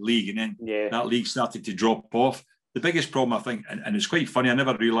the league, and then that league started to drop off. The biggest problem, I think, and it's quite funny, I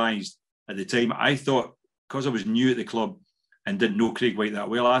never realised at the time, I thought, because I was new at the club and didn't know Craig Whyte that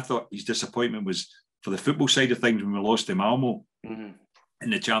well, I thought his disappointment was for the football side of things when we lost to Malmo in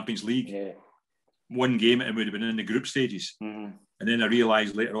the Champions League. Yeah. One game and would have been in the group stages. And then I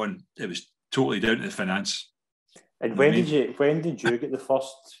realised later on it was totally down to the finance. And when did you get the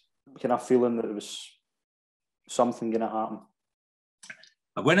first kind of feeling that there was something going to happen?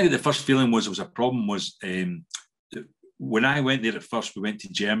 When I got the first feeling was there was a problem was when I went there at first, we went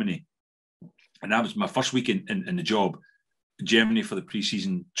to Germany, and that was my first week in the job, Germany, for the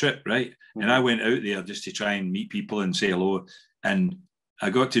pre-season trip, right? And I went out there just to try and meet people and say hello, and I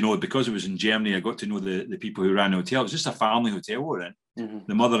got to know, because it was in Germany, I got to know the people who ran the hotel. It was just a family hotel we're in.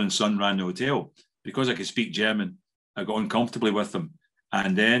 The mother and son ran the hotel. Because I could speak German, I got on comfortably with them.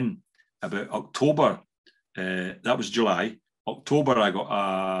 And then about October, that was July. October, I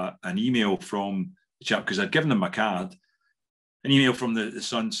got an email from the chap, because I'd given him my card, an email from the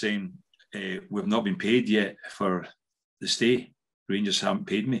son saying, we've not been paid yet for the stay. Rangers haven't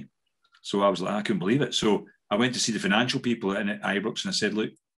paid me. So I was like, I couldn't believe it. So I went to see the financial people at Ibrox, and I said,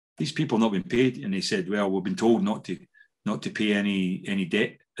 look, these people have not been paid. And they said, well, we've been told not to pay any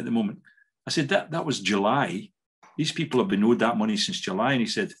debt at the moment. I said, that was July. These people have been owed that money since July. And he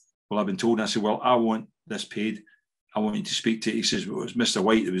said, well, I've been told. And I said, well, I want this paid. I want you to speak to it. He says, well, it was Mr.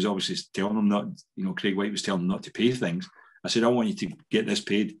 Whyte that was obviously telling them not, you know, Craig Whyte was telling them not to pay things. I said, I want you to get this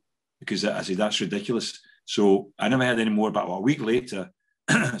paid, because I said, that's ridiculous. So I never heard any more. But a week later,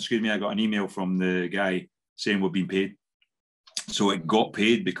 excuse me, I got an email from the guy saying we've been paid. So it got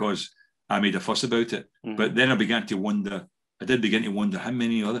paid because I made a fuss about it. But then I began to wonder, how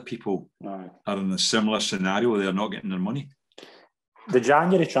many other people are in a similar scenario where they're not getting their money. The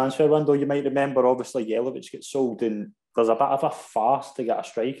January transfer window, you might remember, obviously Jelavic gets sold, and there's a bit of a fast to get a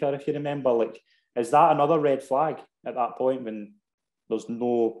striker, if you remember. Like, is that another red flag at that point, when there's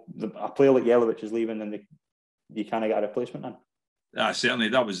a player like Jelavic is leaving and you can't get a replacement in? Certainly,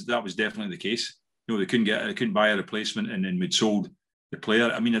 that was definitely the case. You know, they couldn't buy a replacement, and then we'd sold the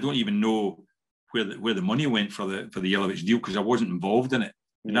player. I mean, I don't even know where the money went for the Jelavic deal, because I wasn't involved in it.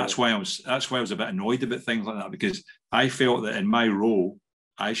 And that's why I was a bit annoyed about things like that, because I felt that in my role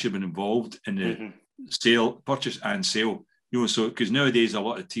I should have been involved in the purchase and sale. You know, so because nowadays a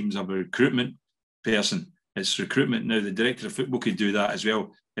lot of teams have a recruitment person. It's recruitment now. The director of football could do that as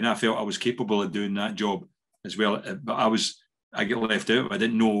well, and I felt I was capable of doing that job as well. But I get left out. I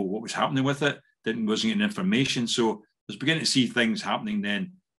didn't know what was happening with it. Wasn't getting information. So I was beginning to see things happening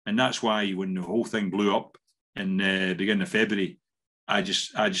then, and that's why when the whole thing blew up in the beginning of February, I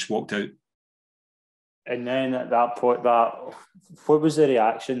just walked out. And then at that point, what was the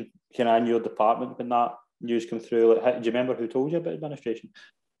reaction kind of in your department when that news came through? Like, do you remember who told you about administration?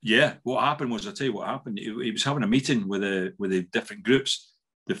 Yeah, what happened was, I'll tell you what happened. He was having a meeting with the different groups,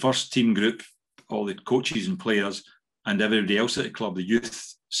 the first team group, all the coaches and players, and everybody else at the club, the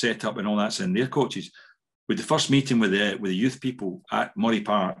youth set up and all that's in their coaches. with the first meeting with the youth people at Murray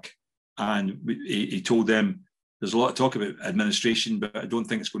Park, and he told them, there's a lot of talk about administration, but I don't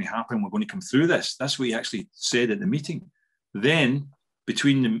think it's going to happen. We're going to come through this. That's what he actually said at the meeting. Then,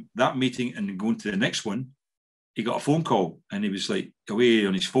 between that meeting and going to the next one, he got a phone call, and he was like away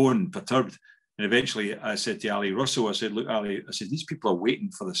on his phone, perturbed. And eventually I said to Ali Russell, I said, look, Ali, I said, these people are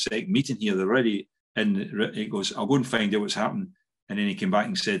waiting for the second meeting here. They're ready. And he goes, I'll go and find out what's happened. And then he came back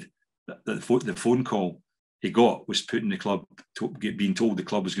and said that the phone call he got was putting the club, being told the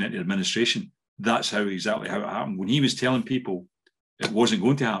club was going into administration. That's exactly how it happened. When he was telling people it wasn't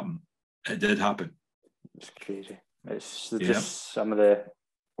going to happen, it did happen. It's crazy. It's just some of the...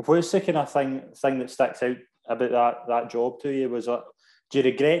 What's the kind of thing that sticks out about that job to you? Was it, do you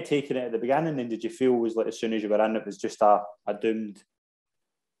regret taking it at the beginning, and did you feel was like as soon as you were in it was just a doomed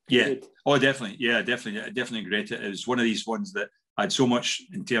period? Oh, definitely. Yeah, I definitely regret it. It was one of these ones that I had so much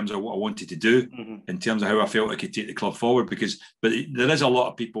in terms of what I wanted to do, in terms of how I felt I could take the club forward. But there is a lot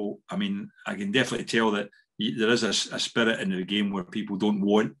of people. I mean, I can definitely tell that there is a spirit in the game where people don't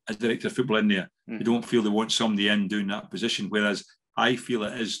want a director of football in there. They don't feel they want somebody in doing that position. Whereas I feel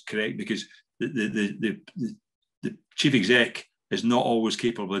it is correct, because the chief exec is not always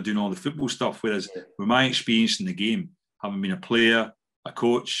capable of doing all the football stuff. Whereas with my experience in the game, having been a player, a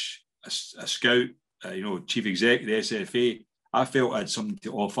coach, a scout, chief exec, the SFA, I felt I had something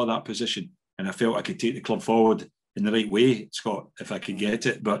to offer that position, and I felt I could take the club forward in the right way, Scott, if I could get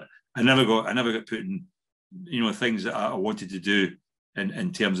it. But I never got put in, things that I wanted to do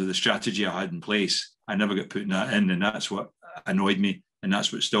in terms of the strategy I had in place. I never got putting that in, and that's what annoyed me, and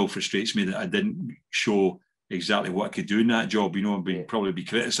that's what still frustrates me, that I didn't show exactly what I could do in that job. Probably be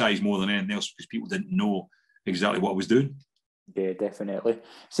criticised more than anything else because people didn't know exactly what I was doing. Yeah, definitely.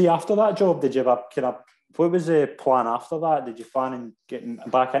 See, after that job, did you ever what was the plan after that? Did you plan on getting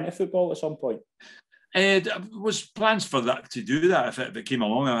back into football at some point? There was plans for that, to do that if it came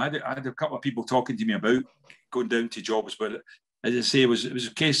along. I had a couple of people talking to me about going down to jobs, but as I say, it was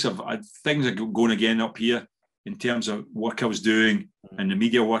a case of things are going again up here in terms of work I was doing, and the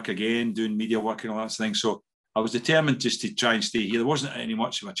media work again, doing media work and all that thing. So I was determined just to try and stay here. There wasn't any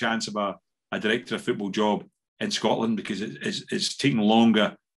much of a chance of a director of football job in Scotland, because it's taking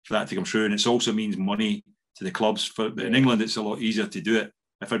longer for that to come through, and it also means money to the clubs. But in England, it's a lot easier to do it.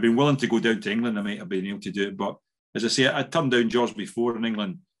 If I'd been willing to go down to England, I might have been able to do it. But as I say, I turned down jobs before in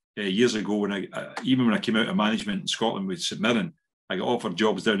England years ago. When I came out of management in Scotland with St Mirren, I got offered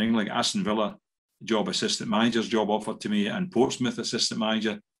jobs down in England. Aston Villa job, assistant manager's job offered to me, and Portsmouth assistant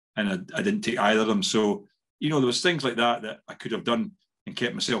manager, and I didn't take either of them. So there was things like that I could have done and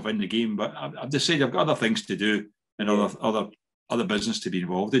kept myself in the game. But I've decided I've got other things to do and other business to be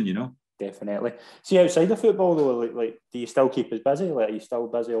involved in. Definitely. See, outside of football though, like do you still keep us busy? Like, are you still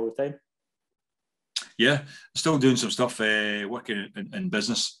busy all the time? Yeah, I'm still doing some stuff, working in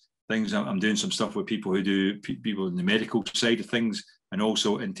business things. I'm doing some stuff with people who do people in the medical side of things, and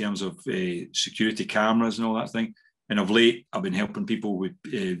also in terms of security cameras and all that thing. And of late, I've been helping people with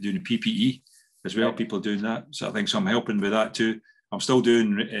doing PPE as well. People doing that sort of thing. So I'm helping with that too. I'm still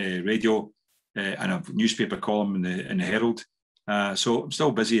doing radio and a newspaper column in the Herald. So I'm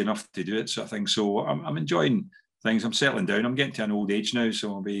still busy enough to do it, sort of thing. So I'm enjoying things. I'm settling down. I'm getting to an old age now,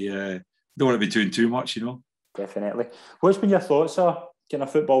 so I'll be don't want to be doing too much, Definitely. What's been your thoughts on kind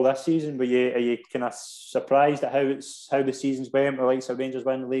of football this season? Are you kind of surprised at how the season's went? Or like Rangers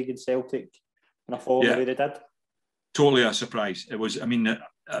win the league and Celtic kind of fall the way they did? Totally a surprise. It was. I mean,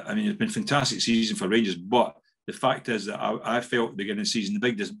 it's been a fantastic season for Rangers, but the fact is that I felt at the beginning of the season, the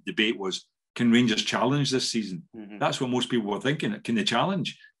big debate was, can Rangers challenge this season? That's what most people were thinking. Can they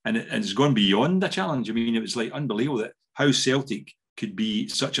challenge? And it's gone beyond the challenge. I mean, it was like unbelievable that how Celtic could be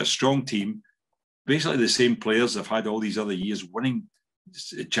such a strong team, basically the same players they've had all these other years, winning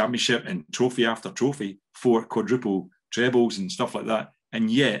championship and trophy after trophy, 4 quadruple trebles and stuff like that, and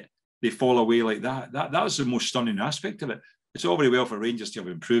yet they fall away like that. That was the most stunning aspect of it. It's all very well for Rangers to have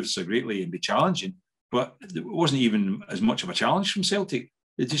improved so greatly and be challenging, but it wasn't even as much of a challenge from Celtic.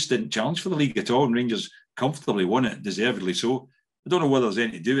 They just didn't challenge for the league at all, and Rangers comfortably won it, deservedly so. I don't know whether there's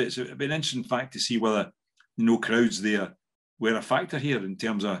anything to do with it. It'd be an interesting fact to see whether no crowds there were a factor here in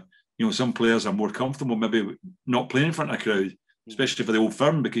terms of, some players are more comfortable maybe not playing in front of a crowd, especially for the Old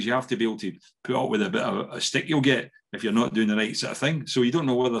Firm, because you have to be able to put up with a bit of a stick you'll get if you're not doing the right sort of thing. So you don't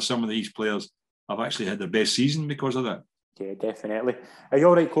know whether some of these players have actually had their best season because of that. Yeah, definitely. Are you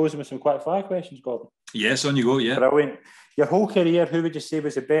all right closing with some quick fire questions, Gordon? Yes, on you go, yeah. Brilliant. Your whole career, who would you say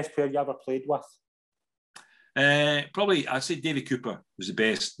was the best player you ever played with? Probably, I'd say Davy Cooper was the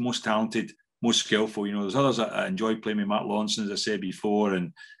best, most talented most skillful. You know, there's others that I enjoy playing with, Matt Lawson, as I said before,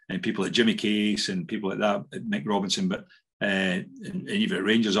 and people like Jimmy Case and people like that, Mick Robinson, but and even at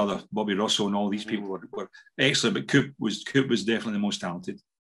Rangers, other Bobby Russell and all these people were excellent. But Coop was definitely the most talented.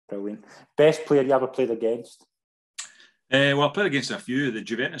 Brilliant. Best player you ever played against? Well, I played against a few. The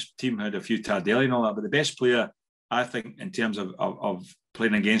Juventus team had a few Tardelli and all that, but the best player, I think, in terms of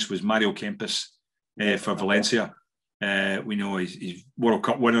playing against was Mario Kempes for Valencia. We know he's World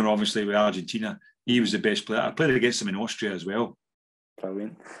Cup winner, obviously, with Argentina. He was the best player. I played against him in Austria as well.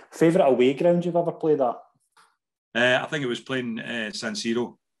 Brilliant. Favourite away ground you've ever played at? I think it was playing San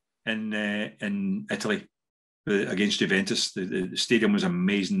Siro in Italy against Juventus. The stadium was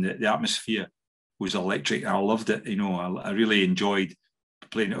amazing. The atmosphere was electric. I loved it. You know, I really enjoyed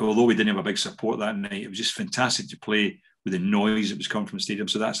playing. Although we didn't have a big support that night, it was just fantastic to play with the noise that was coming from the stadium.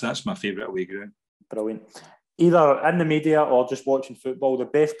 So that's my favourite away ground. Brilliant. Either in the media or just watching football, the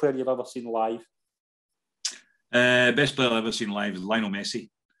best player you've ever seen live? Best player I've ever seen live is Lionel Messi.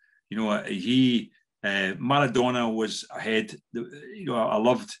 You know, Maradona was ahead. You know,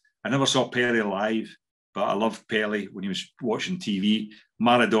 I never saw Pele live, but I loved Pele when he was watching TV.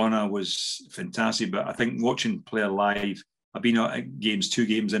 Maradona was fantastic, but I think watching player live, I've been at two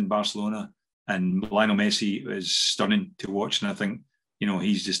games in Barcelona, and Lionel Messi is stunning to watch. And I think, you know,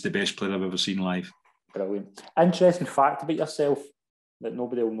 he's just the best player I've ever seen live. Brilliant. Interesting fact about yourself that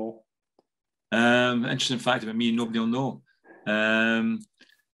nobody will know. Interesting fact about me, nobody will know.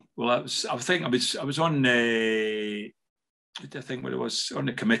 Well, I was on. I think what it was on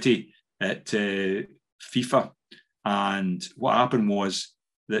the committee at FIFA, and what happened was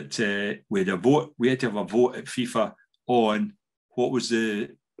that we had a vote. We had to have a vote at FIFA on what was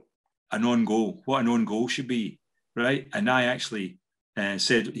an own goal, what an own goal should be, right? And I actually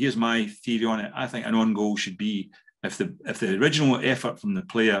said, "Here's my theory on it. I think an own goal should be if the original effort from the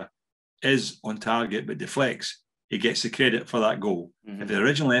player is on target but deflects, he gets the credit for that goal. Mm-hmm. If the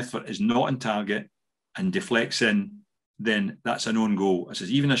original effort is not on target and deflects in, then that's an own goal." I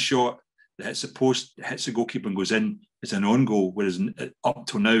says, even a shot that hits the post, hits the goalkeeper and goes in, it's an own goal, whereas up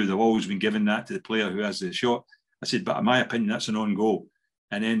till now, they've always been giving that to the player who has the shot. I said, but in my opinion, that's an own goal.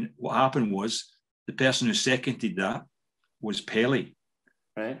 And then what happened was the person who seconded that was Pele.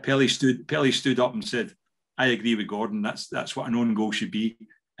 Right. Pele stood up and said, "I agree with Gordon. That's what an own goal should be."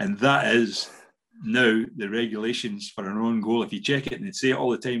 And that is now the regulations for an own goal. If you check it, and they say it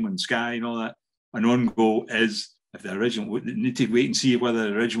all the time on Sky and all that, an own goal is if the original. We need to wait and see whether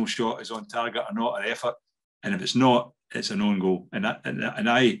the original shot is on target or not, or effort. And if it's not, it's an own goal. And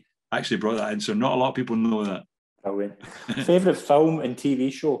I actually brought that in, so not a lot of people know that. Favourite film and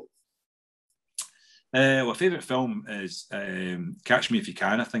TV show? Well, favourite film is Catch Me If You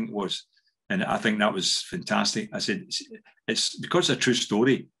Can, I think it was. And I think that was fantastic. I said, it's because it's a true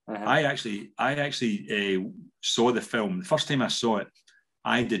story. Uh-huh. I actually saw the film. The first time I saw it,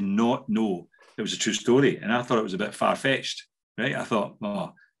 I did not know it was a true story. And I thought it was a bit far-fetched, right? I thought,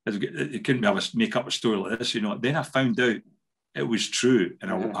 it couldn't be able to make up a story like this, you know. Then I found out it was true,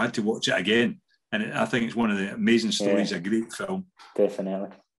 and I had to watch it again. And I think it's one of the amazing stories, a great film.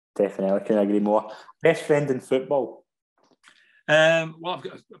 Definitely. Couldn't agree more. Best friend in football? Well,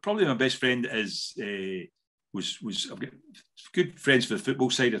 probably my best friend is I've got good friends for the football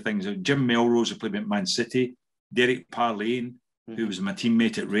side of things. Jim Melrose, who played at Man City. Derek Parlane, who was my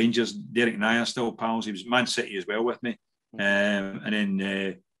teammate at Rangers. Derek and I are still pals. He was Man City as well with me. And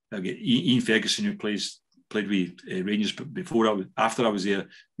then I've got Ian Ferguson, who played with Rangers after I was there.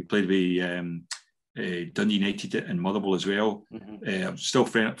 He played with Dundee United and Motherwell as well. I'm still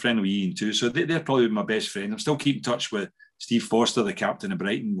friendly with Ian too. So they're probably my best friend. I'm still keeping in touch with Steve Foster, the captain of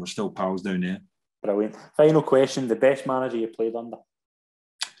Brighton. We're still pals down there. Brilliant. Final question, the best manager you played under?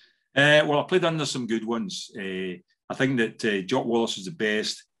 Well, I played under some good ones. I think that Jock Wallace was the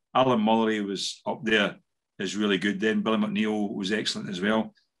best. Alan Mullery was up there, is really good then. Billy McNeill was excellent as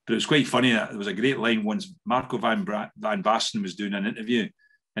well. But it was quite funny. There was a great line once. Marco van Basten was doing an interview,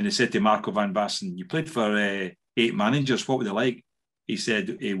 and they said to Marco van Basten, "You played for 8 managers. What were they like?" He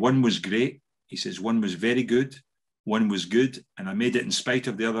said, "One was great." He says, "One was very good. One was good, and I made it in spite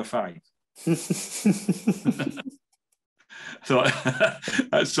of the other 5. So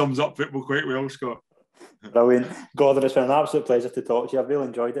that sums up football quite well, Scott. Brilliant. Gordon, it's been an absolute pleasure to talk to you. I've really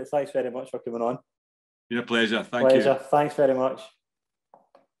enjoyed it. Thanks very much for coming on. Been a pleasure. Thank you. Thanks very much.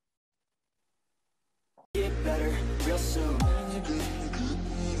 Get better real soon.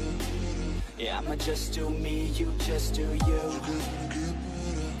 Yeah, I'ma just do me, you just do you.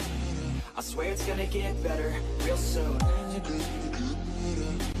 I swear it's gonna get better real soon.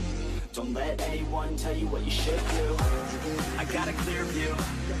 Don't Don't let anyone tell you what you should do. I got a clear view.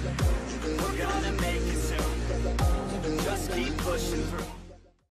 We're gonna make it soon. Just keep pushing through.